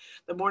 and then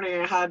the morning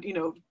I had, you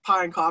know,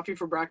 pie and coffee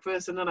for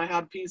breakfast, and then I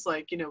had a piece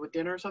like, you know, with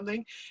dinner or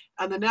something.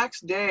 And the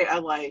next day I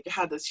like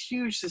had this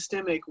huge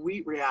systemic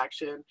wheat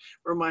reaction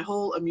where my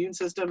whole immune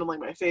system and like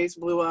my face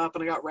blew up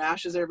and I got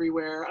rashes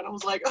everywhere, and I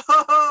was like,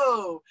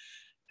 oh.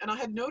 And I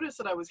had noticed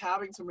that I was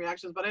having some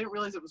reactions, but I didn't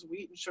realize it was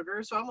wheat and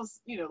sugar. So I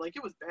almost, you know, like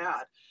it was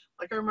bad.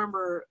 Like I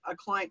remember a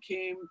client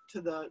came to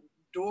the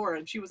door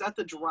and she was at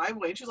the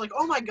driveway and she was like,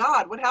 oh my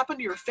God, what happened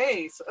to your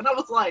face? And I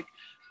was like,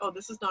 oh,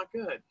 this is not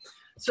good.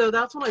 So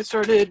that's when I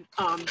started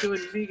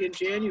doing Vegan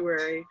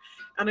January.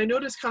 And I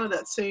noticed kind of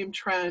that same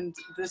trend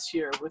this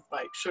year with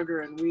like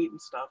sugar and wheat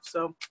and stuff.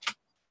 So,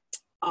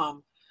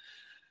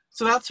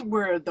 so that's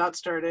where that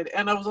started.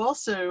 And I was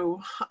also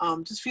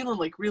just feeling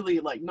like really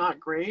like not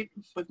great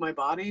with my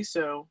body.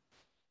 So,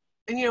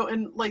 and you know,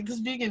 and like this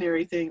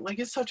veganary thing, like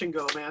it's touch and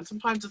go, man.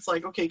 Sometimes it's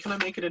like, okay, can I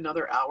make it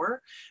another hour?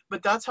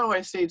 But that's how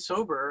I stayed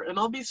sober, and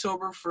I'll be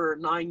sober for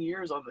 9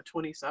 years on the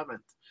 27th.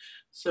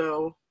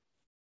 So,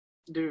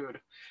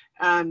 dude,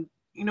 and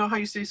you know how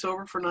you stay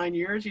sober for 9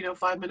 years? You know,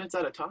 5 minutes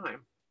at a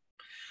time.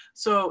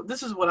 So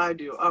this is what I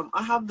do.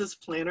 I have this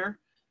planner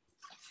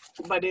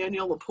by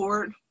Danielle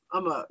LaPorte.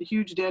 I'm a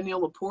huge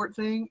Danielle LaPorte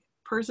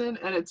person,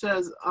 and it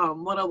says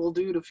what I will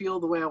do to feel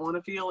the way I want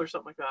to feel, or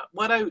something like that.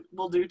 What I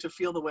will do to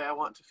feel the way I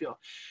want to feel.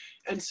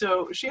 And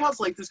so she has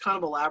like this kind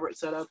of elaborate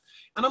setup,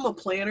 and I'm a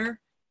planner.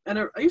 And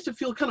I used to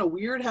feel kind of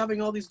weird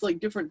having all these like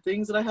different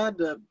things that I had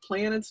to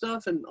plan and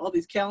stuff, and all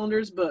these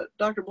calendars. But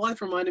Dr.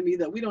 Blythe reminded me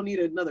that we don't need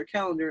another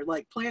calendar.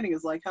 Like planning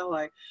is like how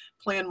I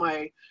plan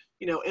my,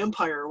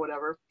 empire or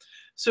whatever.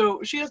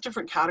 So she has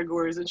different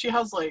categories, and she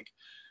has like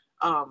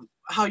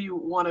how you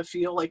want to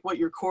feel, like what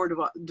your core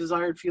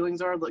desired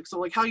feelings are, like, so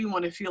like how you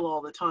want to feel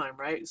all the time,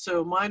 right?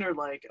 So mine are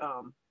like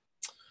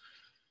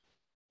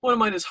one of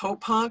mine is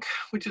hope punk,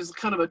 which is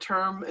kind of a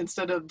term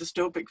instead of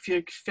dystopic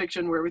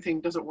fiction where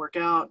everything doesn't work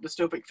out,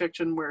 dystopic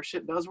fiction where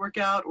shit does work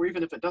out, or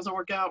even if it doesn't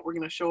work out, we're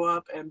going to show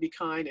up and be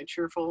kind and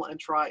cheerful and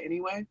try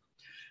anyway,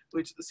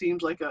 which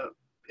seems like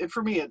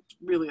for me, it's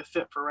really a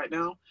fit for right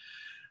now.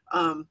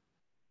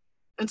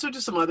 And so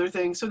just some other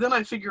things. So then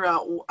I figure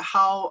out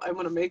how I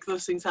want to make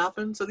those things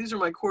happen. So these are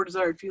my core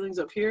desired feelings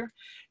up here.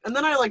 And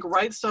then I like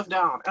write stuff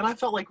down. And I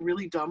felt like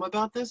really dumb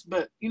about this,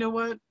 but you know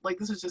what? Like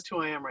this is just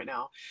who I am right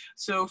now.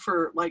 So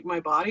for like my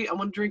body, I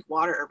want to drink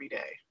water every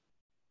day.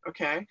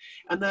 Okay.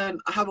 And then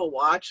I have a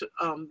watch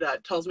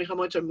that tells me how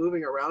much I'm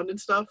moving around and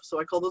stuff. So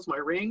I call those my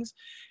rings.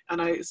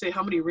 And I say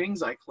how many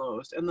rings I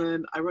closed. And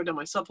then I wrote down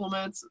my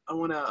supplements. I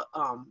want to,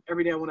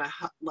 every day I want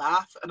to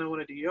laugh, and I want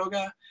to do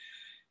yoga.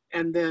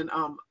 And then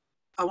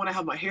I want to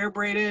have my hair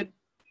braided.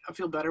 I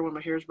feel better when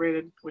my hair is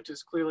braided, which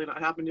is clearly not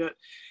happened yet.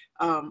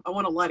 I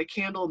want to light a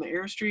candle in the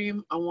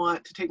Airstream. I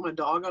want to take my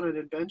dog on an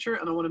adventure,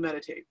 and I want to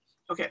meditate.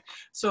 Okay,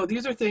 so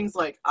these are things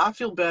like I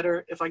feel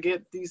better if I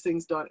get these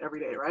things done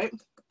every day, right?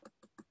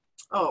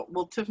 Oh,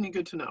 well, Tiffany,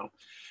 good to know.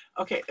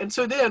 Okay, and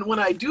so then when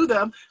I do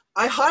them,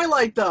 I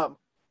highlight them.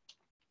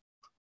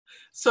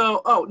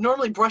 So,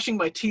 normally brushing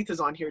my teeth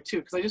is on here too,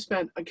 because I just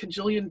spent a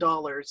cajillion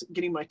dollars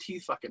getting my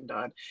teeth fucking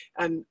done.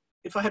 And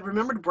if I had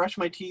remembered to brush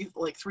my teeth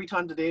like 3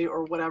 times a day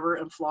or whatever,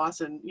 and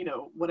floss and,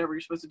 whatever you're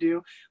supposed to do,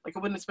 like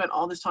I wouldn't have spent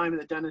all this time in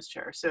the dentist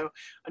chair. So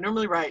I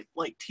normally write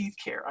like teeth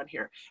care on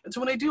here. And so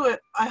when I do it,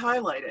 I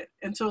highlight it.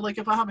 And so like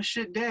if I have a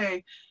shit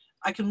day,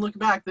 I can look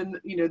back then,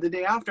 the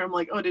day after, I'm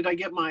like, oh, did I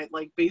get my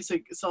like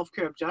basic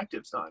self-care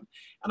objectives done?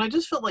 And I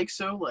just felt like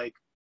so like,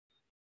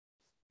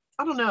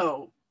 I don't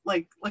know,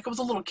 like I was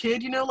a little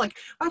kid, like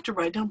I have to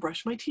write down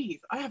brush my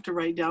teeth. I have to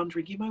write down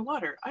drinking my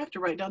water. I have to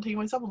write down taking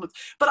my supplements.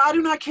 But I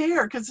do not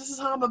care, because this is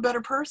how I'm a better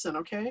person,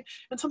 okay?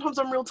 And sometimes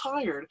I'm real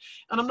tired,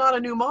 and I'm not a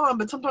new mom,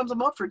 but sometimes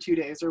I'm up for 2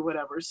 days or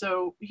whatever.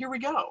 So here we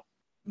go.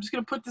 I'm just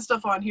going to put this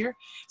stuff on here.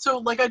 So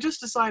like I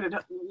just decided,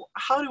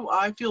 how do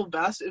I feel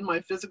best in my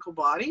physical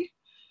body?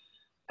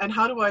 And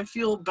how do I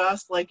feel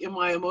best like in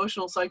my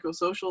emotional,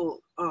 psychosocial,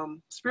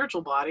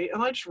 spiritual body?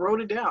 And I just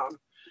wrote it down.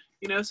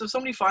 So if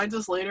somebody finds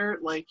this later,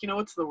 like,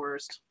 what's the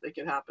worst that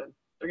can happen?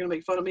 They're going to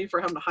make fun of me for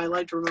having to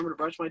highlight to remember to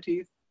brush my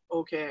teeth?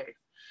 Okay.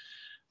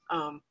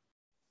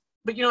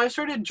 But, I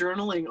started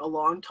journaling a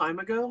long time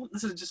ago.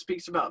 This just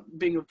speaks about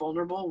being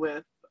vulnerable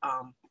with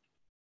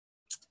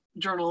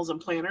journals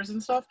and planners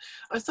and stuff.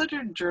 I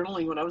started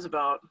journaling when I was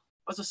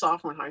a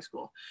sophomore in high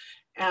school.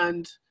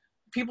 And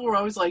people were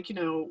always like,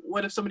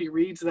 what if somebody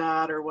reads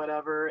that or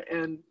whatever?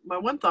 And my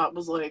one thought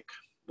was like,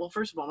 well,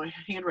 first of all, my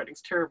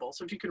handwriting's terrible.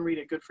 So if you can read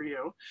it, good for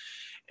you.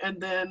 And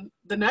then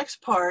the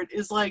next part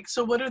is like,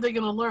 so what are they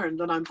going to learn?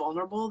 That I'm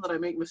vulnerable, that I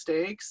make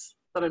mistakes,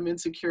 that I'm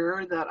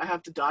insecure, that I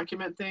have to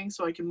document things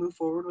so I can move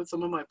forward with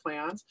some of my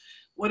plans.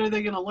 What are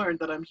they going to learn?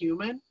 That I'm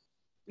human?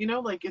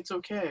 Like it's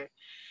okay.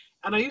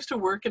 And I used to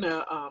work in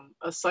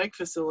a psych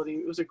facility.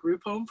 It was a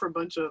group home for a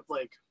bunch of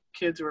like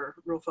kids who were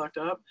real fucked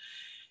up.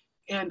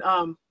 And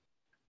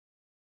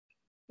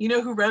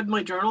who read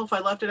my journal if I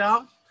left it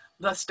out?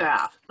 The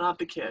staff, not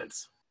the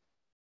kids.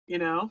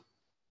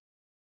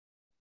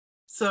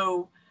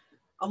 So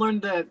I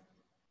learned that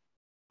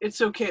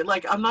it's okay.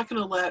 Like I'm not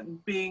going to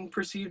let being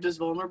perceived as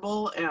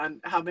vulnerable and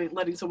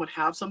letting someone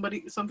have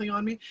something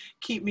on me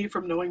keep me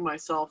from knowing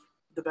myself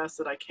the best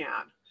that I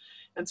can.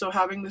 And so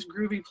having this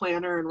groovy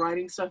planner and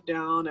writing stuff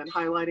down and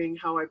highlighting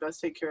how I best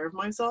take care of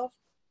myself.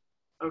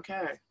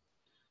 Okay.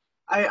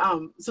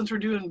 Since we're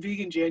doing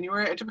vegan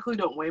January, I typically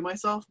don't weigh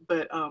myself,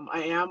 but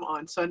I am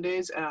on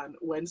Sundays and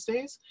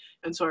Wednesdays.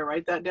 And so I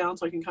write that down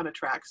so I can kind of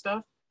track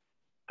stuff.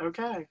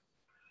 Okay.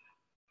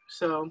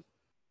 So,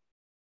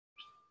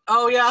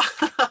 oh yeah,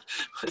 I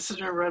just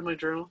never read my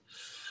journal.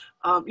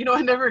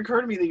 It never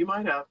occurred to me that you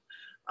might have.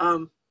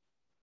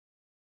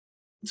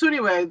 So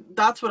anyway,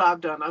 that's what I've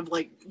done.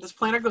 This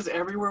planner goes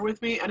everywhere with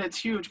me, and it's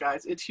huge,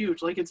 guys. It's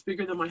huge. Like it's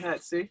bigger than my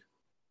head, see?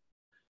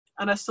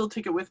 And I still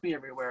take it with me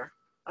everywhere.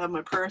 I have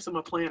my purse and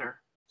my planner.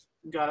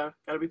 Gotta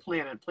be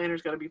planning.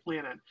 Planner's gotta be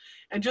planning.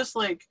 And just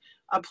like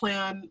I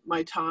plan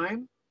my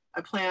time,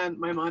 I plan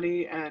my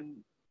money, and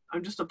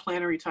I'm just a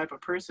plannery type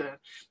of person.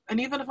 And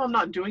even if I'm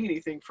not doing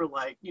anything for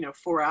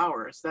 4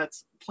 hours,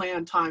 that's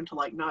planned time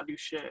to not do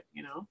shit,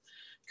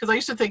 Because I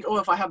used to think,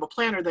 if I have a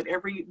planner, that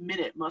every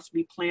minute must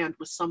be planned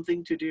with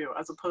something to do,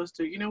 as opposed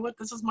to, what,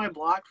 this is my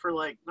block for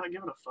not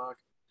giving a fuck.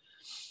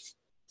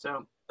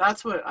 So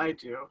that's what I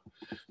do.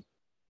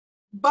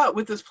 But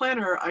with this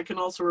planner, I can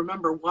also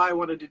remember why I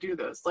wanted to do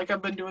this. Like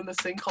I've been doing this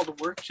thing called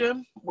a work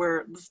gym,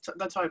 where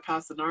that's how I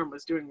passed the NARM,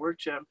 was doing work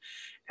gym.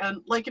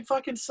 And like it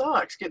fucking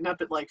sucks getting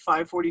up at like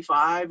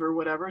 5:45 or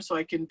whatever so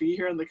I can be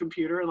here on the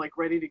computer and like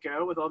ready to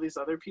go with all these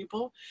other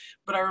people.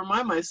 But I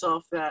remind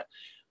myself that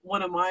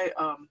one of my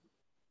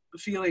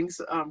feelings,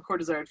 core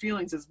desired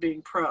feelings, is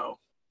being pro.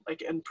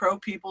 Like, and pro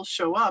people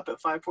show up at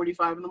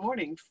 5:45 in the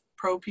morning.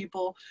 Pro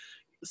people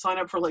sign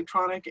up for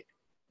electronic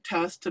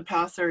test to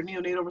pass their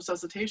neonatal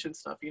resuscitation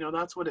stuff. You know,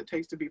 that's what it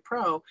takes to be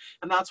pro,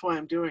 and that's why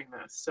I'm doing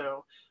this.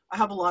 So I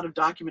have a lot of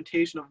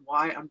documentation of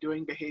why I'm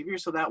doing behavior,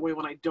 so that way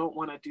when I don't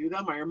want to do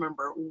them, I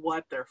remember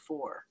what they're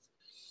for.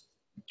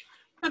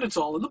 And it's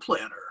all in the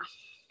planner.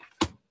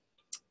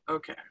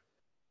 Okay.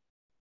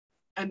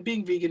 And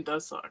being vegan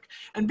does suck.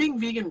 And being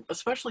vegan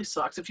especially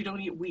sucks if you don't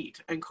eat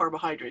wheat and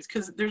carbohydrates.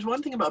 Because there's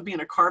one thing about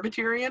being a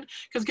carbitarian,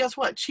 because guess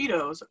what?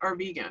 Cheetos are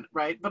vegan,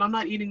 right? But I'm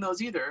not eating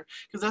those either,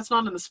 because that's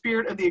not in the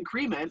spirit of the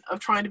agreement of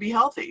trying to be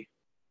healthy.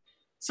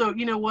 So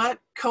you know what?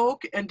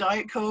 Coke and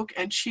Diet Coke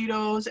and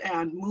Cheetos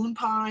and moon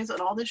pies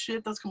and all this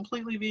shit, that's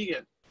completely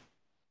vegan.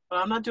 But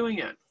I'm not doing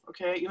it,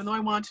 okay? Even though I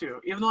want to.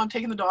 Even though I'm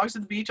taking the dogs to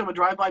the beach, I'm going to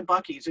drive by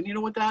Buc-ee's. And you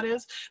know what that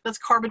is? That's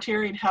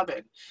carbitarian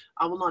heaven.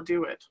 I will not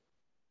do it.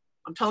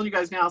 I'm telling you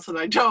guys now so that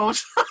I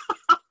don't.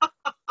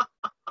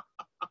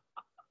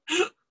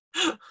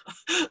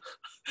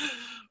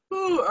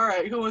 Ooh, all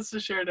right, who wants to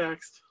share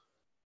next?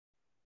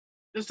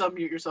 Just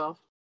unmute yourself.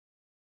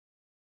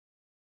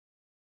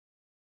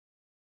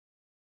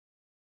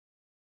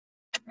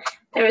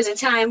 There was a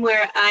time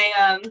where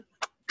I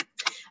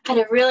had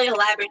a really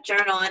elaborate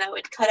journal, and I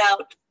would cut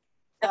out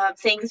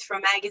things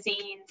from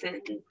magazines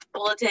and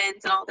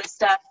bulletins and all this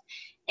stuff,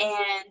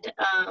 and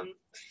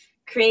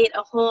create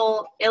a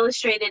whole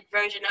illustrated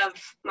version of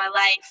my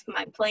life,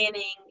 my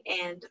planning,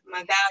 and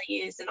my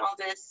values, and all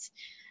this.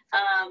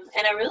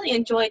 And I really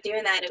enjoyed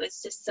doing that. It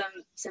was just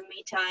some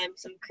me time,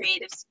 some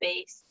creative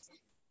space.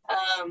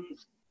 And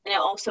it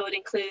also would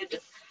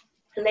include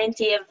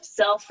plenty of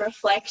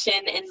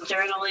self-reflection and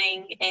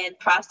journaling and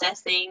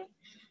processing.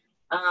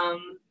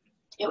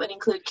 It would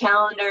include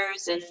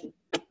calendars and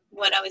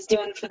what I was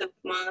doing for the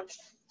month.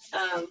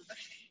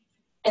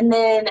 And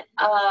then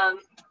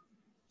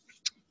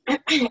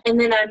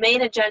I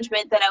made a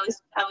judgment that I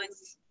was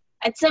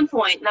at some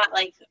point, not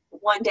like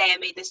one day I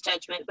made this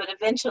judgment, but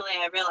eventually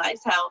I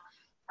realized how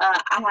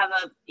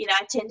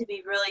I tend to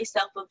be really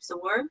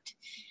self-absorbed,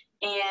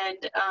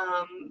 and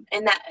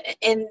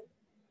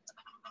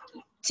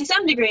to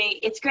some degree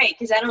it's great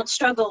because I don't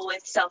struggle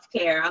with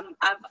self-care.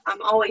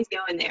 I'm always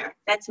going there.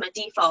 That's my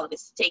default,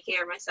 is to take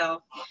care of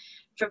myself,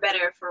 for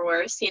better or for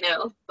worse, you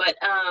know. But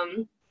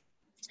I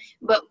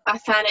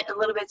found it a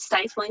little bit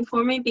stifling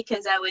for me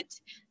because I would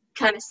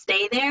kind of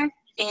stay there,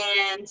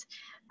 and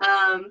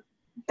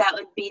that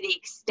would be the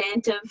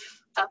extent of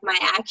my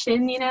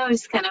action, you know.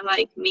 It's kind of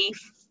like me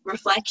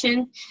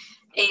reflection,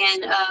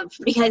 and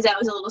because that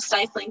was a little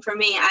stifling for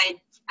me,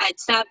 I'd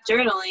stopped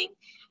journaling,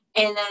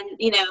 and then,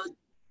 you know,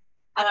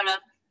 I don't know,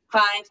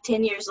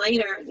 5-10 years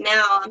later,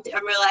 now I'm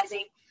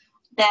realizing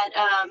that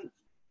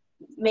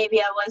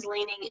maybe I was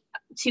leaning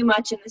too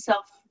much in the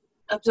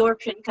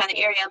self-absorption kind of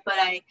area, but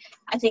I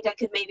think I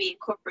could maybe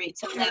incorporate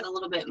some of that a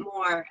little bit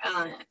more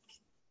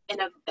in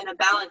a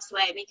balanced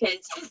way,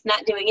 because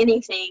not doing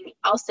anything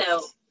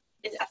also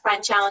I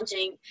find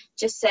challenging,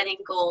 just setting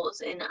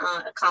goals and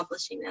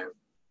accomplishing them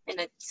in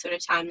a sort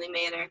of timely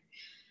manner.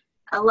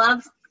 I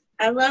love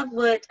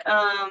what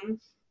I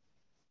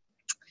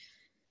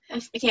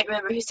can't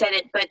remember who said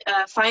it, but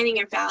finding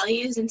your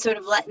values and sort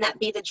of letting that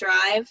be the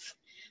drive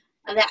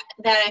that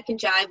I can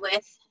jive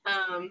with.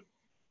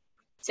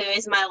 So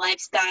is my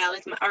lifestyle,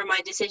 are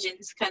my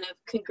decisions kind of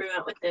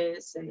congruent with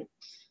those and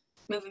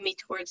moving me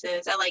towards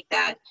those? I like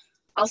that.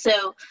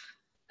 Also,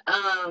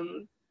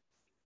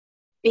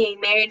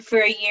 being married for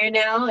a year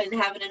now and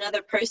having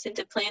another person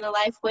to plan a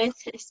life with,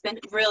 it's been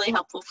really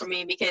helpful for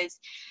me, because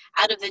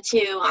out of the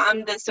two,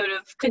 I'm the sort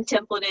of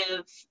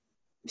contemplative,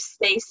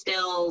 stay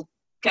still,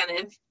 kind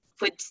of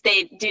would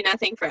do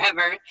nothing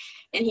forever,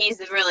 and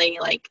he's a really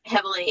like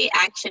heavily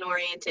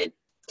action-oriented,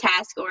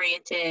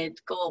 task-oriented,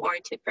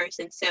 goal-oriented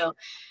person. So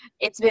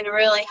it's been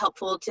really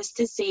helpful just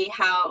to see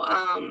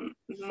how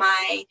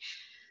my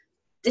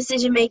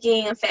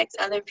decision-making affects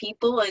other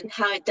people, and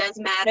how it does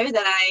matter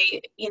that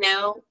I, you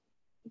know,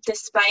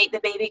 despite the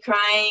baby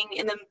crying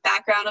in the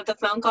background of the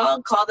phone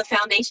call the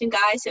foundation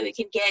guy so we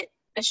can get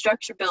a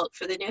structure built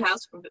for the new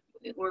house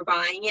we're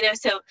buying, you know.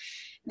 So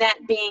that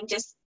being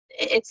just,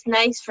 it's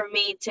nice for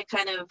me to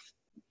kind of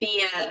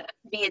be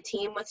a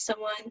team with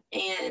someone,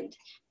 and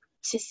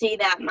to see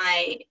that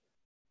my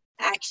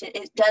action,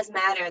 it does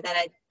matter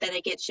that I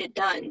get shit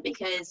done,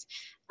 because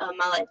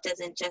my life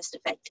doesn't just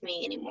affect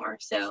me anymore.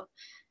 So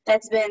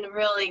that's been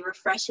really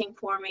refreshing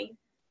for me.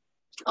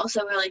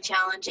 Also really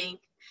challenging.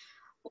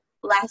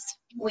 Last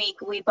week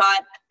we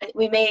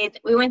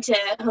went to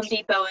Home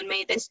Depot and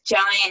made this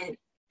giant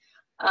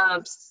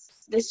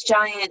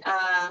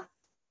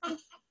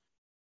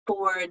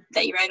board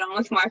that you write on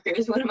with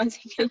markers. What am I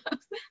thinking of?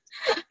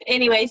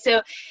 Anyway,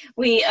 so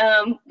we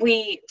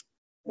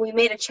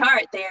made a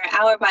chart there,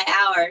 hour by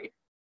hour,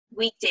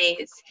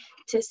 weekdays,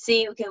 to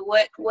see, okay,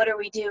 what are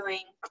we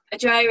doing? A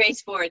dry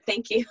erase board,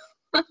 thank you.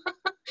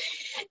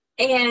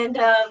 And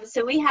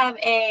so we have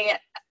a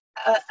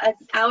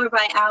hour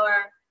by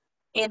hour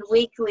and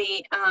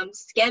weekly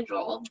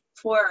schedule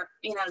for,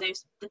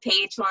 there's the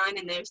page line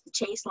and there's the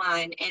chase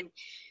line, and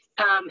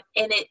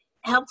it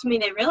helped me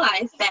to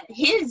realize that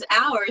his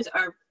hours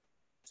are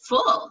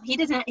full. He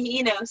doesn't,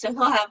 so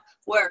he'll have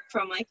work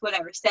from like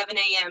whatever 7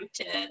 a.m.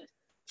 to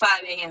 5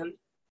 a.m.,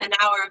 an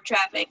hour of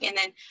traffic, and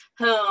then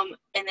home,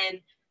 and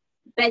then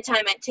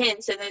bedtime at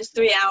 10. So those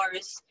 3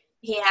 hours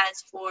he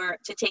has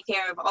to take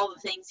care of all the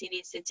things he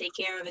needs to take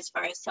care of as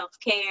far as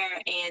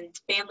self-care and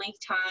family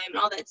time and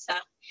all that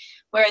stuff.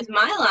 Whereas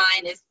my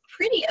line is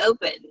pretty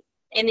open,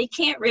 and he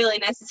can't really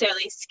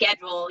necessarily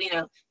schedule,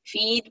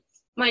 feed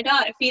my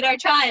daughter, feed our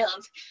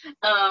child,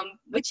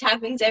 which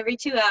happens every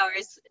 2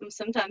 hours,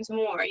 sometimes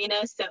more,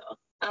 so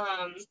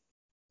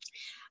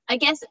I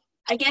guess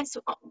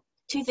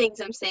 2 things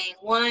I'm saying.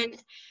 One,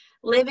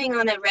 living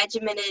on a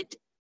regimented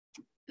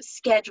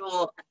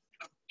schedule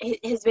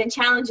has been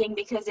challenging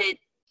because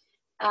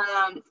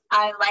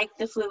I like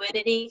the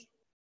fluidity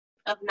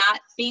of not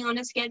being on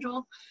a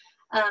schedule,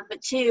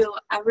 but 2,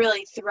 I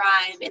really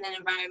thrive in an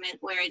environment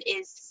where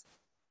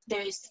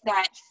there's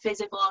that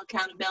physical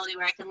accountability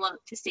where I can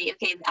look to see,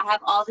 okay, I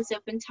have all this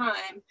open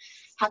time.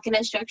 How can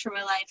I structure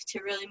my life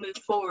to really move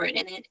forward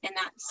and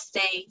not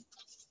stay,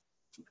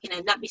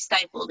 not be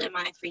stifled in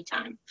my free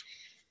time?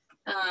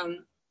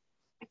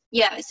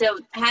 So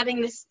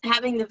having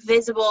the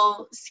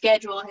visible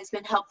schedule has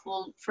been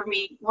helpful for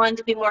me. One,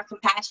 to be more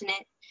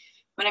compassionate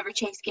whenever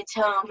Chase gets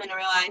home and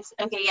realize,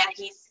 okay, yeah,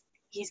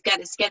 he's got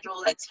a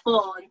schedule that's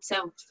full, and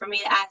so for me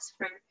to ask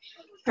for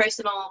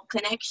personal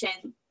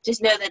connection,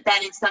 just know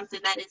that is something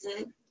that is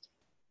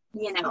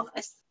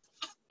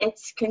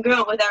it's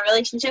congruent with our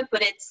relationship,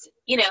 but it's,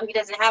 he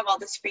doesn't have all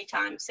this free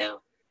time.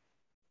 So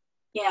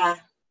yeah,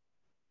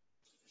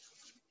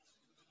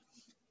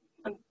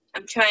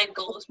 I'm trying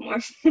goals more.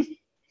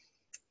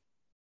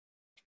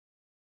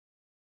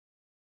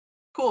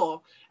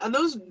 Cool. And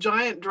those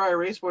giant dry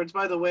erase boards,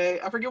 by the way,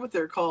 I forget what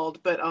they're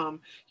called, but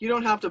you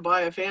don't have to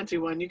buy a fancy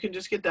one. You can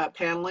just get that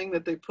paneling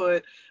that they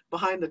put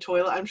behind the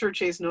toilet. I'm sure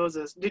Chase knows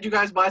this. Did you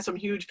guys buy some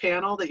huge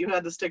panel that you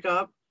had to stick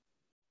up?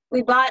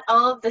 We bought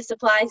all of the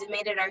supplies and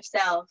made it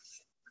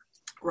ourselves.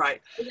 Right.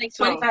 It was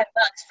like $25 for,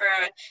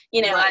 Right.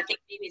 I think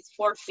maybe it's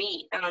 4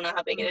 feet. I don't know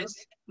how big it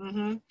is.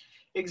 Mm-hmm.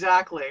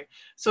 Exactly.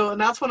 So,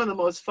 and that's one of the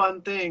most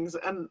fun things.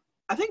 And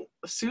I think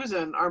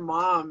Susan, our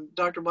mom,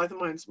 Dr.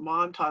 Blythenmine's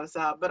mom, taught us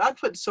that. But I'd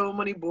put so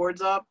many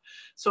boards up,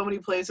 so many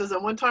places.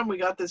 And one time we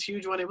got this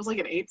huge one. It was like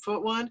an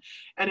 8-foot one,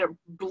 and it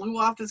blew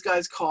off this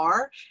guy's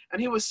car, and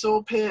he was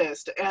so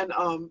pissed. And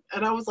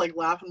I was like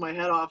laughing my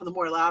head off. And the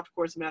more I laughed, of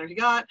course, the madder he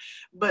got.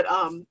 But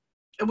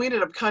and we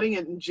ended up cutting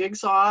it in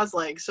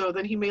jigsaws. So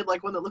then he made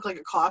like one that looked like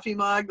a coffee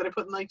mug that I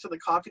put in like to the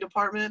coffee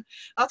department.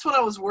 That's when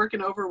I was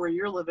working over where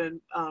you're living,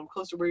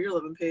 close to where you're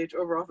living, Paige,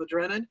 over off of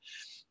Drennan.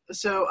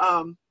 So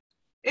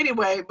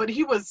anyway, but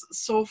he was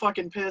so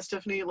fucking pissed,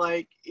 Tiffany.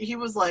 Like, he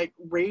was like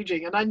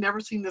raging, and I'd never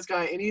seen this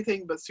guy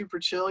anything but super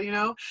chill,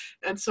 and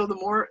so the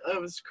more,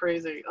 it was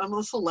crazy.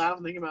 I'm still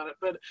laughing thinking about it.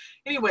 But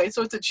anyway,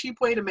 so it's a cheap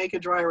way to make a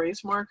dry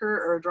erase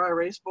marker or a dry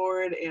erase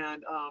board,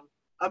 and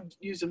I've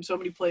used them so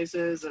many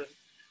places. And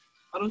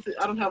I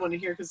don't have one in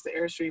here because it's the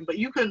Airstream, but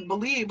you can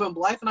believe when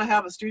Blythe and I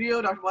have a studio,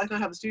 Dr. Blythe and I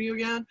have a studio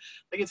again,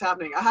 like, it's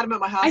happening. I had him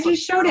at my house. I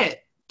just showed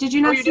it. Did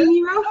you not see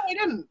me, Ro? No, I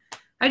didn't.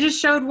 I just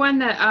showed one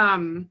that I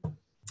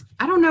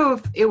don't know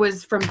if it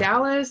was from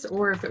Dallas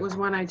or if it was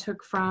one I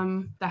took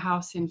from the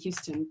house in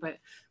Houston, but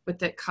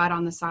with it cut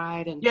on the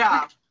side. And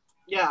yeah,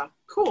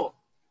 cool.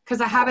 Because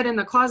I have it in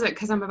the closet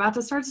because I'm about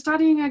to start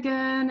studying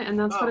again, and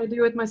that's what I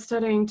do with my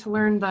studying to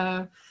learn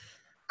the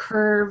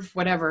curve,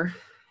 whatever.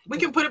 We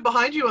can put it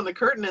behind you on the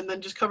curtain and then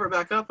just cover it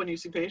back up when you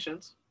see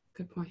patients.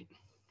 Good point.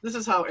 This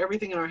is how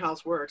everything in our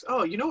house works.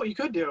 Oh, you know what you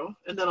could do?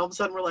 And then all of a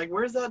sudden we're like,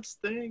 where's that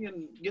thing?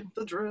 And get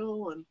the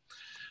drill. And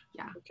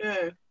yeah.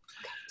 Okay.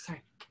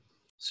 Sorry.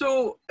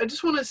 So I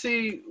just want to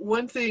say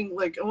one thing,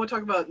 like, I want to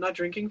talk about not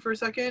drinking for a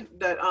second,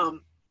 that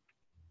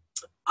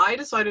I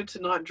decided to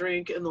not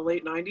drink in the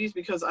late 90s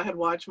because I had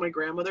watched my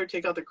grandmother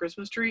take out the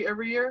Christmas tree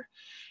every year,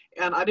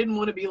 and I didn't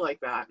want to be like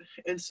that.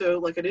 And so,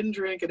 like, I didn't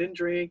drink, and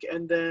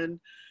then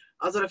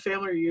I was at a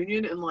family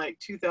reunion in like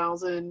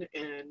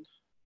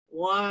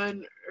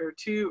 2001 or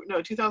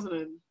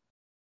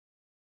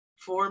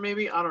 2004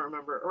 maybe, I don't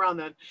remember, around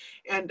then.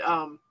 And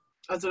I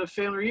was at a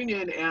family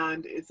reunion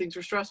and things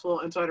were stressful,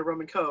 and so I had a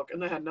rum and Coke,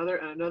 and I had another.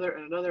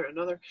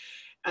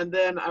 And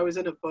then I was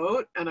in a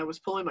boat and I was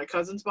pulling my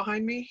cousins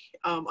behind me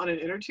on an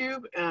inner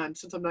tube, and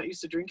since I'm not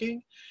used to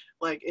drinking,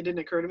 like, it didn't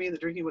occur to me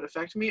that drinking would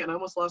affect me, and I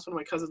almost lost one of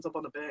my cousins up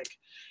on the bank.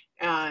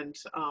 And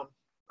I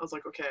was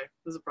like, okay,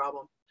 this is a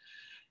problem.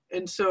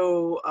 And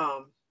so,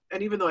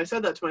 and even though I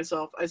said that to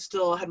myself, I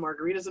still had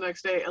margaritas the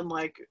next day, and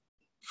like,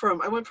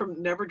 I went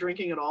from never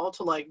drinking at all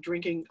to like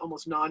drinking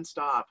almost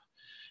nonstop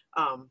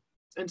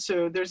And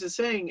so there's a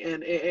saying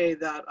in AA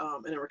that,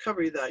 in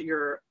recovery, that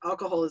your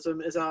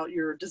alcoholism is out,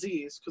 your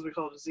disease, because we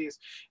call it disease,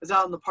 is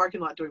out in the parking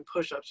lot doing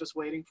push-ups, just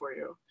waiting for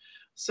you.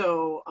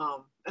 So,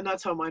 and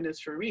that's how mine is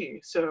for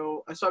me.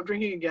 So I stopped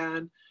drinking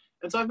again.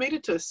 And so I've made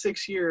it to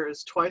 6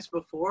 years twice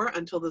before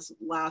until this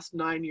last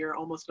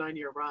almost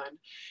 9-year run.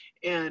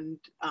 And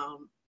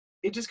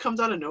it just comes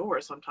out of nowhere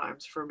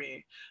sometimes for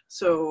me.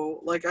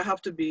 So like I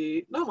have to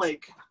be not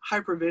like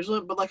hyper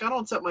vigilant, but like I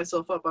don't set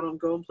myself up. I don't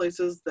go in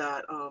places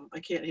that I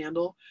can't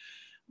handle.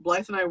 Dr.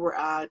 Blythe and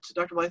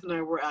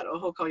I were at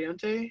Ojo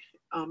Caliente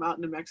out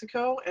in New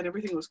Mexico, and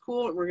everything was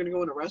cool. We're going to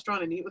go in a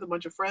restaurant and eat with a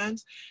bunch of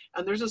friends.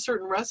 And there's a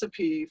certain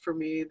recipe for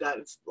me that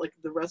it's like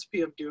the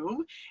recipe of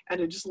doom,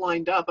 and it just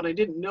lined up, and I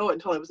didn't know it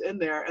until I was in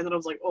there. And then I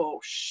was like, oh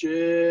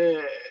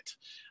shit,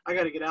 I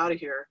got to get out of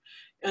here.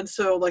 And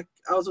so like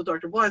I was with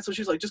Dr. Blythe, so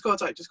she's like, just go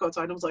outside.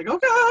 And I was like,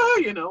 okay,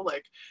 you know,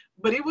 like,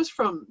 but it was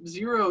from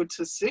 0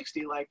 to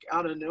 60, like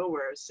out of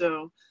nowhere.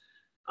 So,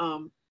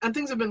 and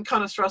things have been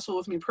kind of stressful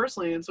with me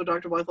personally. And so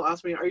Dr. Blythe will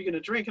ask me, are you going to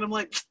drink? And I'm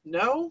like,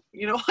 no,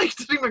 you know, like it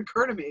didn't even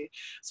occur to me.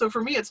 So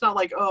for me, it's not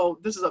like, oh,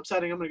 this is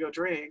upsetting, I'm going to go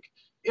drink.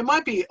 It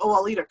might be, oh,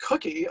 I'll eat a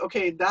cookie.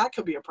 Okay, that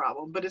could be a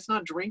problem, but it's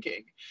not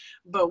drinking.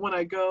 But when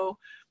I go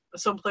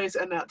someplace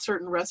and that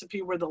certain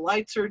recipe where the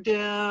lights are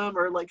dim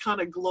or like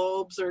kind of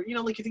globes, or, you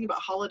know, like you think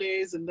about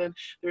holidays and then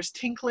there's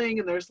tinkling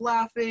and there's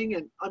laughing.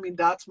 And I mean,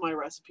 that's my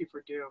recipe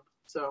for doom.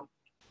 So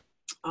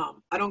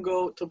I don't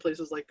go to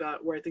places like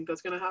that where I think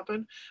that's going to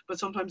happen, but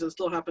sometimes it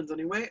still happens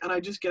anyway. And I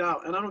just get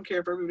out, and I don't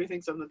care if everybody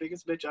thinks I'm the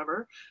biggest bitch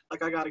ever.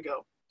 Like I got to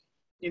go,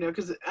 you know,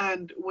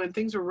 and when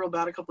things were real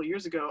bad a couple of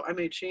years ago, I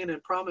made Shannon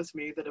promise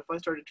me that if I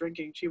started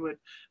drinking, she would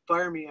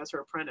fire me as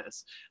her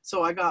apprentice.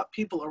 So I got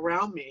people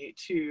around me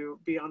to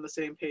be on the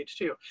same page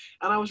too.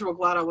 And I was real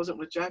glad I wasn't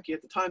with Jackie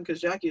at the time,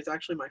 because Jackie is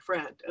actually my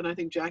friend. And I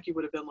think Jackie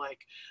would have been like,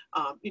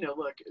 you know,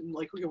 look,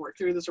 like we can work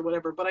through this or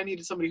whatever, but I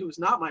needed somebody who was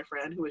not my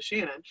friend, who was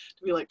Shannon,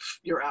 to be like,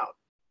 you're out.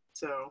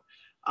 So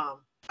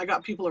I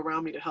got people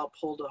around me to help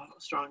hold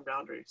a strong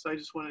boundary. So I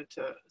just wanted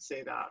to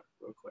say that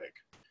real quick.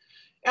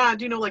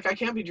 And, you know, like I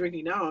can't be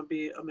drinking now and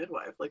be a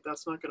midwife. Like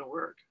that's not going to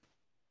work.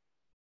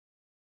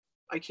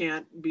 I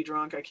can't be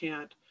drunk.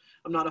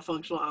 I'm not a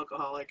functional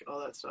alcoholic, all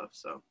that stuff.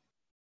 So,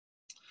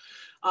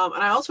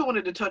 and I also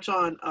wanted to touch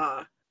on,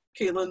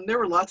 Caitlin, there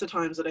were lots of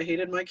times that I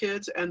hated my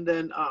kids, and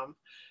then,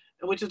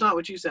 which is not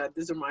what you said,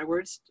 these are my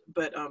words,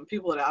 but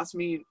people had asked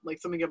me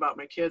like something about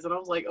my kids, and I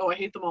was like, oh, I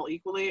hate them all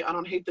equally. I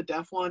don't hate the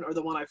deaf one or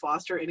the one I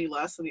foster any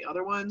less than the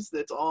other ones.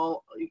 That's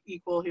all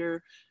equal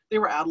here. They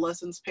were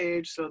adolescents,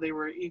 Paige, so they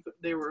were a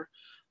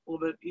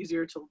little bit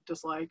easier to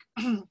dislike.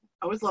 I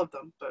always loved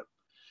them, but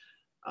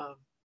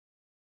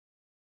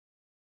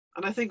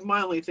and I think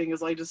my only thing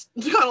is I just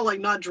kind of like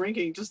not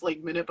drinking, just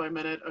like minute by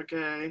minute.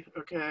 Okay.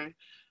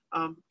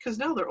 Because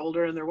now they're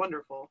older and they're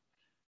wonderful.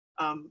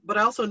 But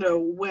I also know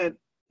when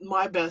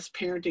my best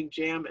parenting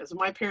jam is.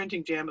 My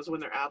parenting jam is when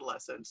they're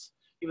adolescents,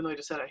 even though I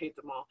just said I hate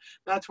them all.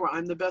 That's where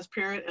I'm the best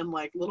parent. And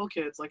like little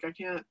kids, like I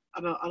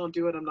don't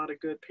do it. I'm not a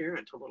good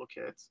parent to little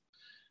kids.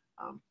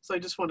 So I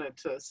just wanted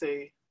to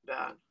say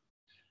that.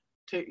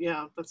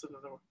 Yeah, that's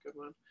another good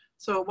one.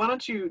 So why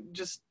don't you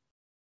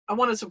I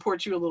want to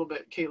support you a little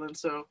bit, Caitlin.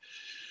 So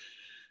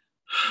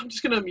I'm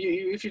just going to mute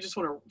you. If you just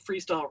want to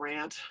freestyle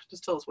rant,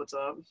 just tell us what's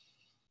up.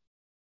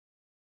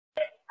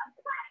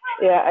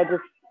 Yeah,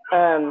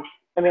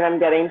 I'm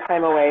getting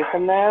time away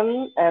from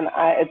them, and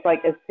it's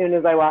like as soon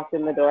as I walked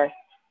in the door,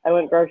 I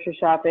went grocery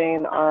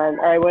shopping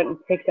I went and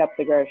picked up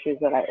the groceries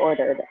that I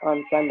ordered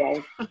on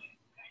Sunday.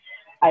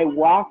 I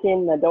walk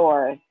in the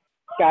door,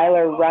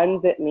 Skylar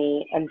runs at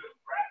me, and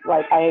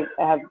like I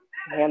have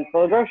a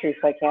handful of groceries,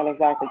 so I can't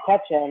exactly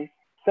catch him.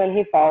 So then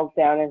he falls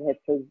down and hits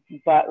his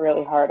butt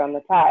really hard on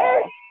the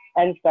tile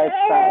and starts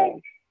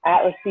crying.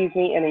 Atlas sees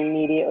me and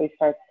immediately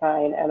starts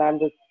crying, and I'm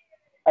just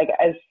like,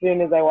 as soon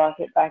as I walk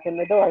it back in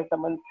the door,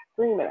 someone's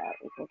screaming at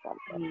me for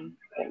something,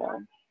 you know,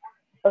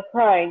 or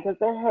crying because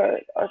they're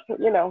hurt, or,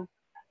 you know,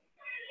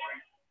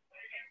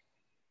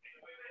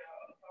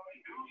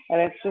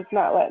 and it's just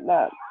not letting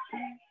up.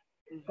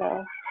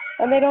 So,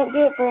 and they don't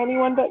do it for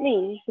anyone but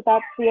me. So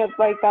that's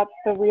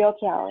the real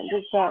challenge,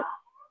 is that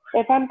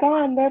if I'm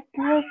gone, they're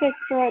perfect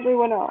for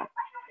everyone else.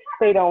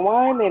 They don't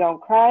whine, they don't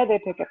cry, they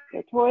pick up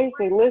their toys,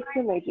 they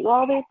listen, they do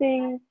all their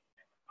things.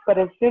 But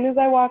as soon as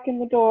I walk in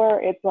the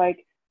door, it's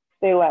like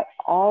they let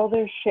all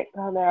their shit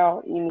come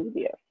out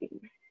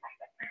immediately.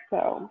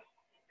 So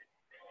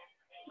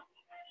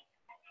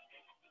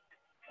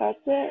that's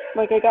it.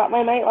 Like I got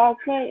my night last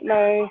night, and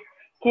I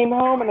came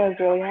home and I was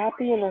really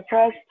happy and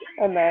refreshed.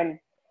 And then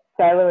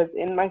Skylar was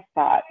in my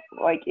spot,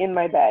 like in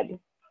my bed,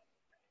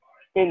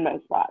 in my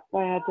spot. So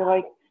I had to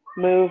like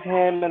move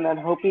him and then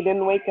hope he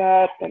didn't wake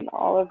up and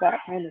all of that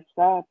kind of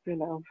stuff, you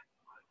know.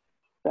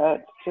 So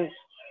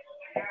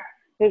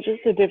it's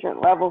just a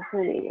different level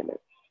for me, and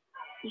it's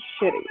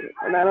shitty,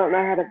 and I don't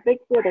know how to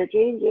fix it or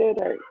change it,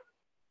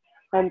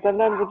 and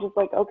sometimes it's just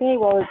like, okay,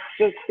 well, it's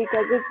just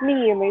because it's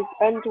me and they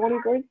spend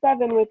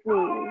 24/7 with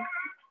me,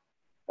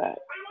 but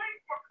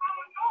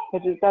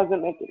it just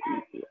doesn't make it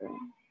easier.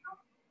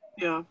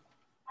 Yeah.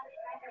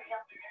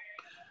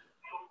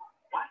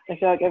 I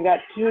feel like I've got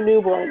two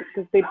newborns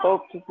because they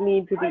both just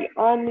need to be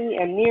on me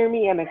and near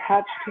me and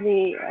attached to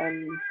me,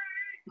 and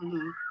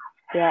Hmm.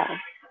 yeah.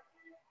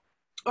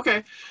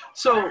 Okay.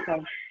 So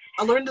So,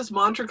 I learned this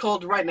mantra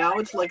called "Right now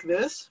it's like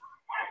this."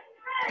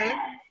 Okay.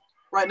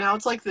 Right now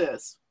it's like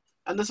this,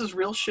 and this is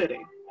real shitty.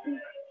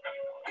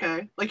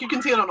 Okay. Like you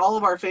can see it on all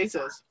of our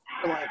faces.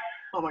 We're like,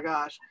 oh my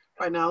gosh.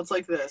 Right now it's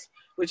like this,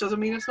 which doesn't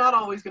mean it's not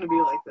always going to be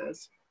like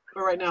this,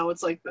 but right now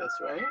it's like this,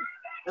 right?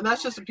 And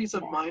that's just a piece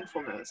of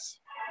mindfulness.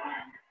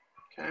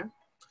 Okay.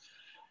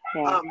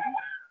 yeah.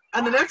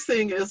 And the next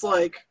thing is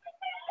like,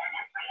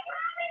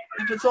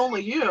 if it's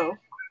only you,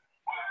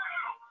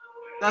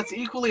 that's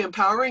equally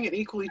empowering and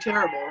equally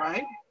terrible,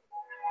 right?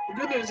 The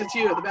good news it's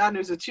you, the bad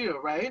news it's you,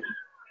 right?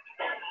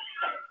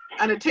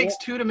 And it takes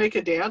two to make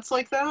a dance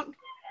like that.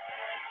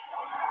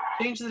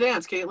 Change the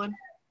dance, Caitlin.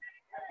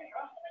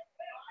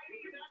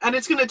 And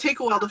it's going to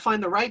take a while to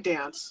find the right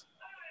dance.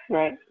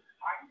 Right.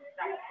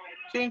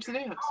 Change the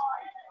dance.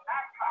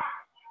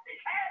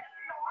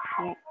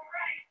 Yeah.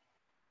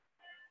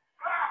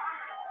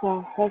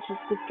 So that's just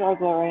the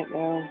struggle right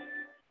now.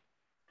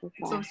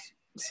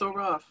 It's so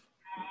rough.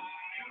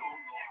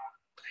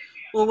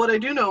 Well, what I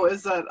do know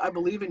is that I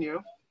believe in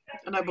you,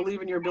 and I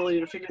believe in your ability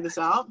to figure this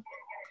out,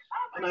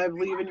 and I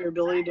believe in your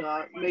ability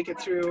to make it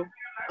through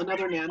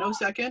another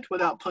nanosecond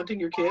without punting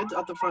your kids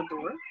at the front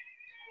door.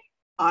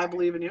 I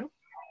believe in you.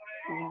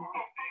 Yeah.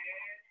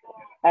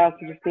 I also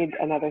just need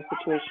another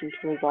situation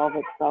to resolve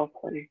itself,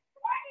 and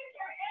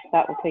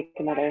that will take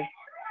another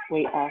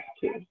weight off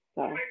too.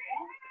 So,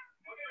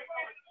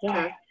 yeah.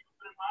 Okay.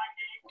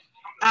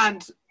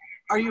 And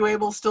are you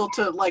able still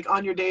to, like,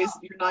 on your days,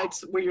 your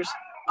nights where you're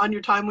on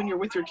your time when you're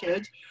with your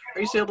kids, are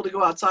you still able to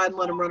go outside and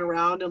let them run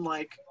around and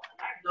like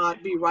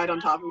not be right on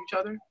top of each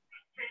other?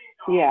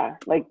 Yeah,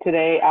 like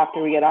today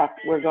after we get off,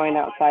 we're going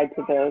outside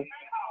to the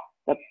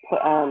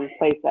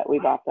place that we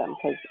bought them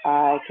because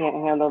I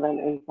can't handle them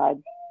inside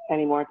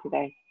anymore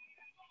today.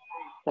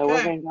 So we're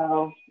Okay. gonna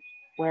go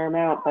wear them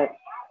out. But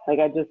like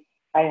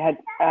I had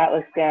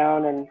Atlas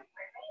down, and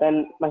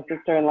then my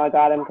sister-in-law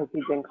got him because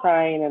he'd been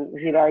crying, and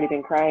he'd already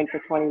been crying for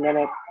 20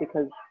 minutes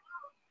because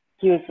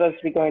he was supposed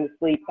to be going to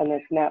sleep and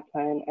it's nap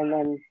time, and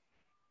then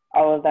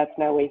all of that's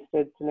now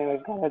wasted, so now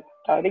we've got to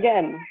start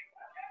again.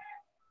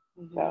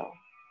 Mm-hmm. So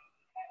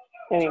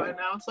So anyway, right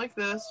now it's like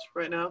this.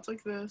 Right now it's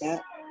like this. yeah,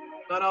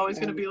 Not always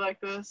going to be like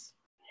this.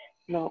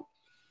 no,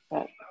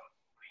 but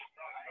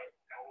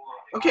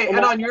Okay,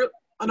 and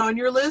on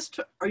your list,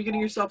 are you getting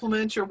your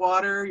supplements, your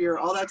water, your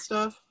all that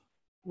stuff?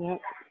 yeah,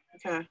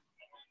 Okay.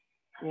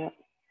 yeah.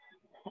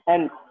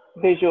 And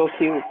visual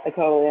cues, I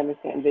totally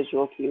understand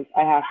visual cues.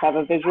 I have to have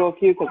a visual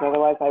cue because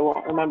otherwise I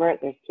won't remember it.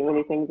 There's too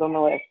many things on the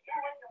list.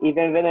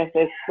 Even if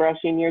it's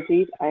brushing your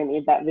teeth, I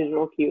need that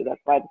visual cue. That's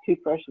why the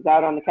toothbrush is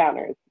out on the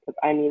counter, is because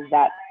I need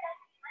that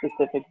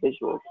specific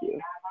visual cue.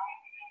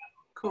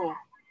 Cool.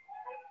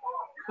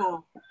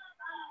 Cool.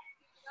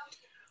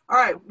 All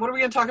right, what are we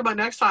going to talk about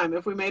next time?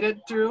 If we made it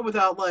through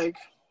without like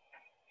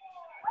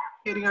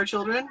hating our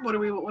children, what are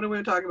we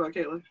going to talk about,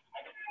 Caitlin?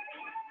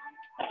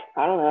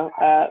 I don't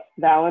know,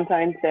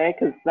 Valentine's Day,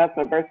 because that's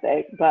my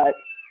birthday, but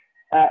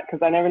because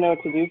I never know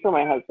what to do for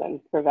my husband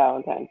for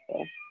Valentine's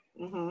Day,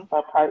 Mm-hmm.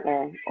 or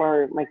partner,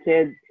 or my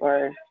kids,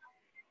 or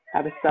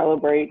how to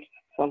celebrate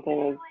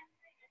something as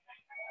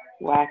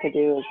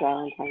wackadoo as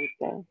Valentine's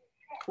Day.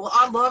 Well,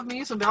 I love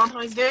me some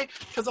Valentine's Day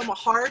because I'm a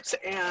heart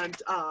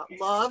and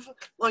love.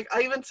 Like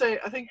I even say,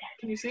 I think,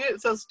 can you see it?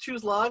 It says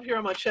choose love here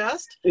on my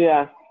chest.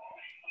 Yeah,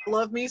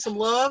 Love me some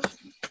love.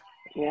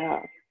 yeah.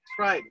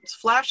 Right. It's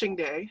flashing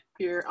day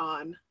here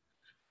on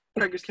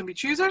Preggers Can Be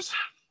Choosers.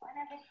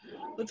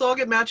 Let's all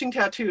get matching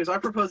tattoos. I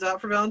propose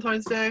that for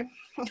Valentine's Day.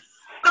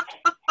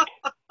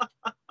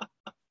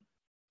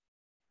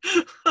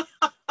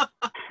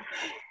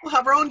 We'll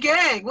have our own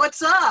gang.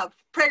 What's up?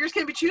 Preggers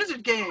Can Be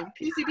Choosers game.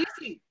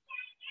 PCBC.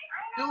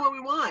 Do what we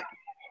want.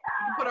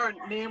 We can put our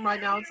name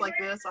right now. It's like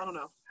this. I don't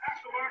know.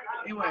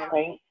 Anyway,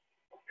 Right.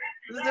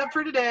 this is it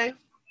for today.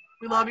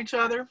 We love each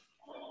other.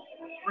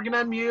 We're going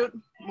to unmute.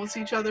 We'll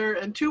see each other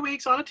in 2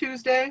 weeks on a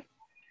Tuesday.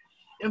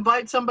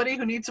 Invite somebody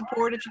who needs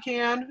support if you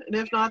can. And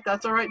if not,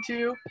 that's all right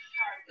too.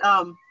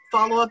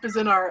 Follow-up is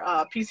in our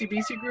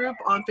PCBC group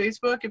on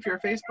Facebook if you're a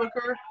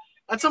Facebooker.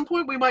 At some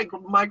point, we might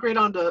migrate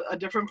onto a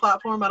different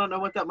platform. I don't know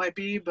what that might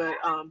be, but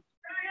I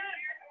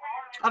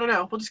don't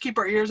know. We'll just keep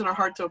our ears and our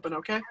hearts open,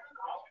 okay?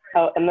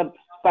 Oh, and the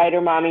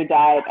spider mommy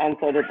died, and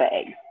so did the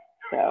eggs.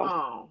 So,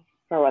 Oh.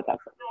 for what that's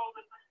worth.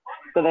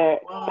 So there,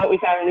 but we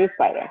found a new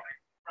spider,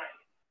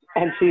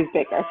 and she's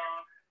bigger.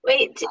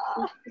 Wait,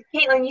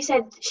 Caitlin, you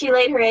said she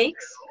laid her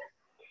eggs?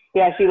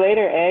 Yeah, she laid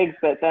her eggs,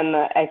 but then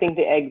I think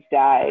the eggs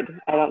died.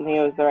 I don't think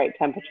it was the right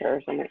temperature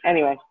or something.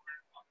 Anyway,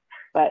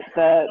 but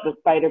the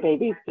spider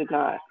babies did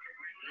not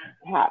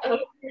hatch. Oh.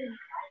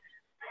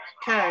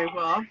 Okay,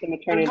 well, The there's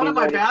maternity one in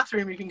my ward.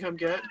 bathroom you can come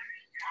get.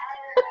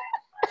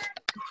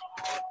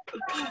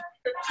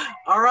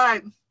 All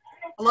right.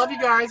 I love you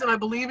guys, and I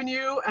believe in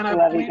you, and I I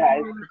love you believe guys.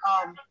 in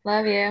your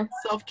Love you.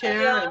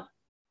 self-care. And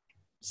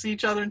see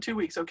each other in 2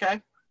 weeks,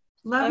 okay?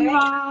 Love All you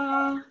right.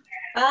 all.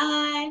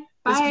 Bye.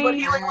 This is what Bye.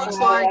 healing looks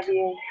I like. love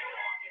you.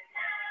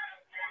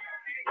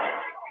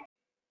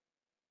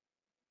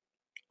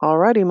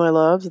 Alrighty, my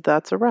loves,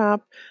 that's a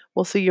wrap.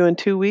 We'll see you in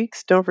 2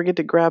 weeks. Don't forget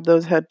to grab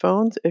those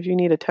headphones. If you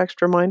need a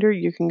text reminder,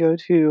 you can go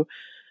to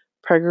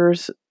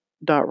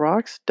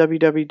preggers.rocks,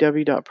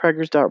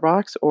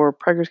 www.preggers.rocks, or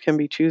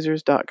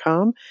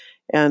preggerscanbechoosers.com.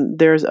 And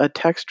there's a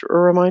text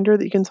reminder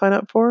that you can sign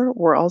up for.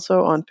 We're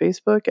also on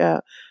Facebook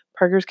at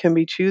Preggers Can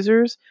Be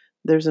Choosers.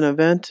 There's an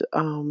event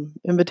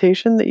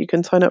invitation that you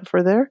can sign up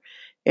for there.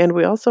 And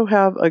we also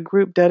have a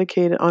group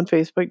dedicated on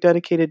Facebook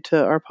dedicated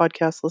to our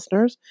podcast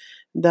listeners.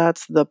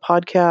 That's the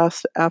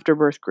Podcast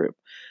Afterbirth group.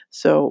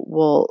 So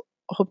we'll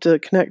hope to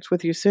connect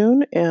with you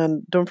soon.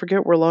 And don't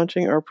forget, we're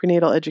launching our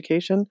prenatal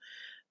education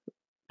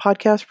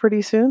podcast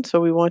pretty soon. So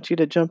we want you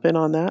to jump in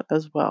on that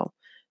as well.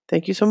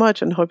 Thank you so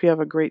much and hope you have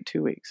a great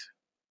 2 weeks.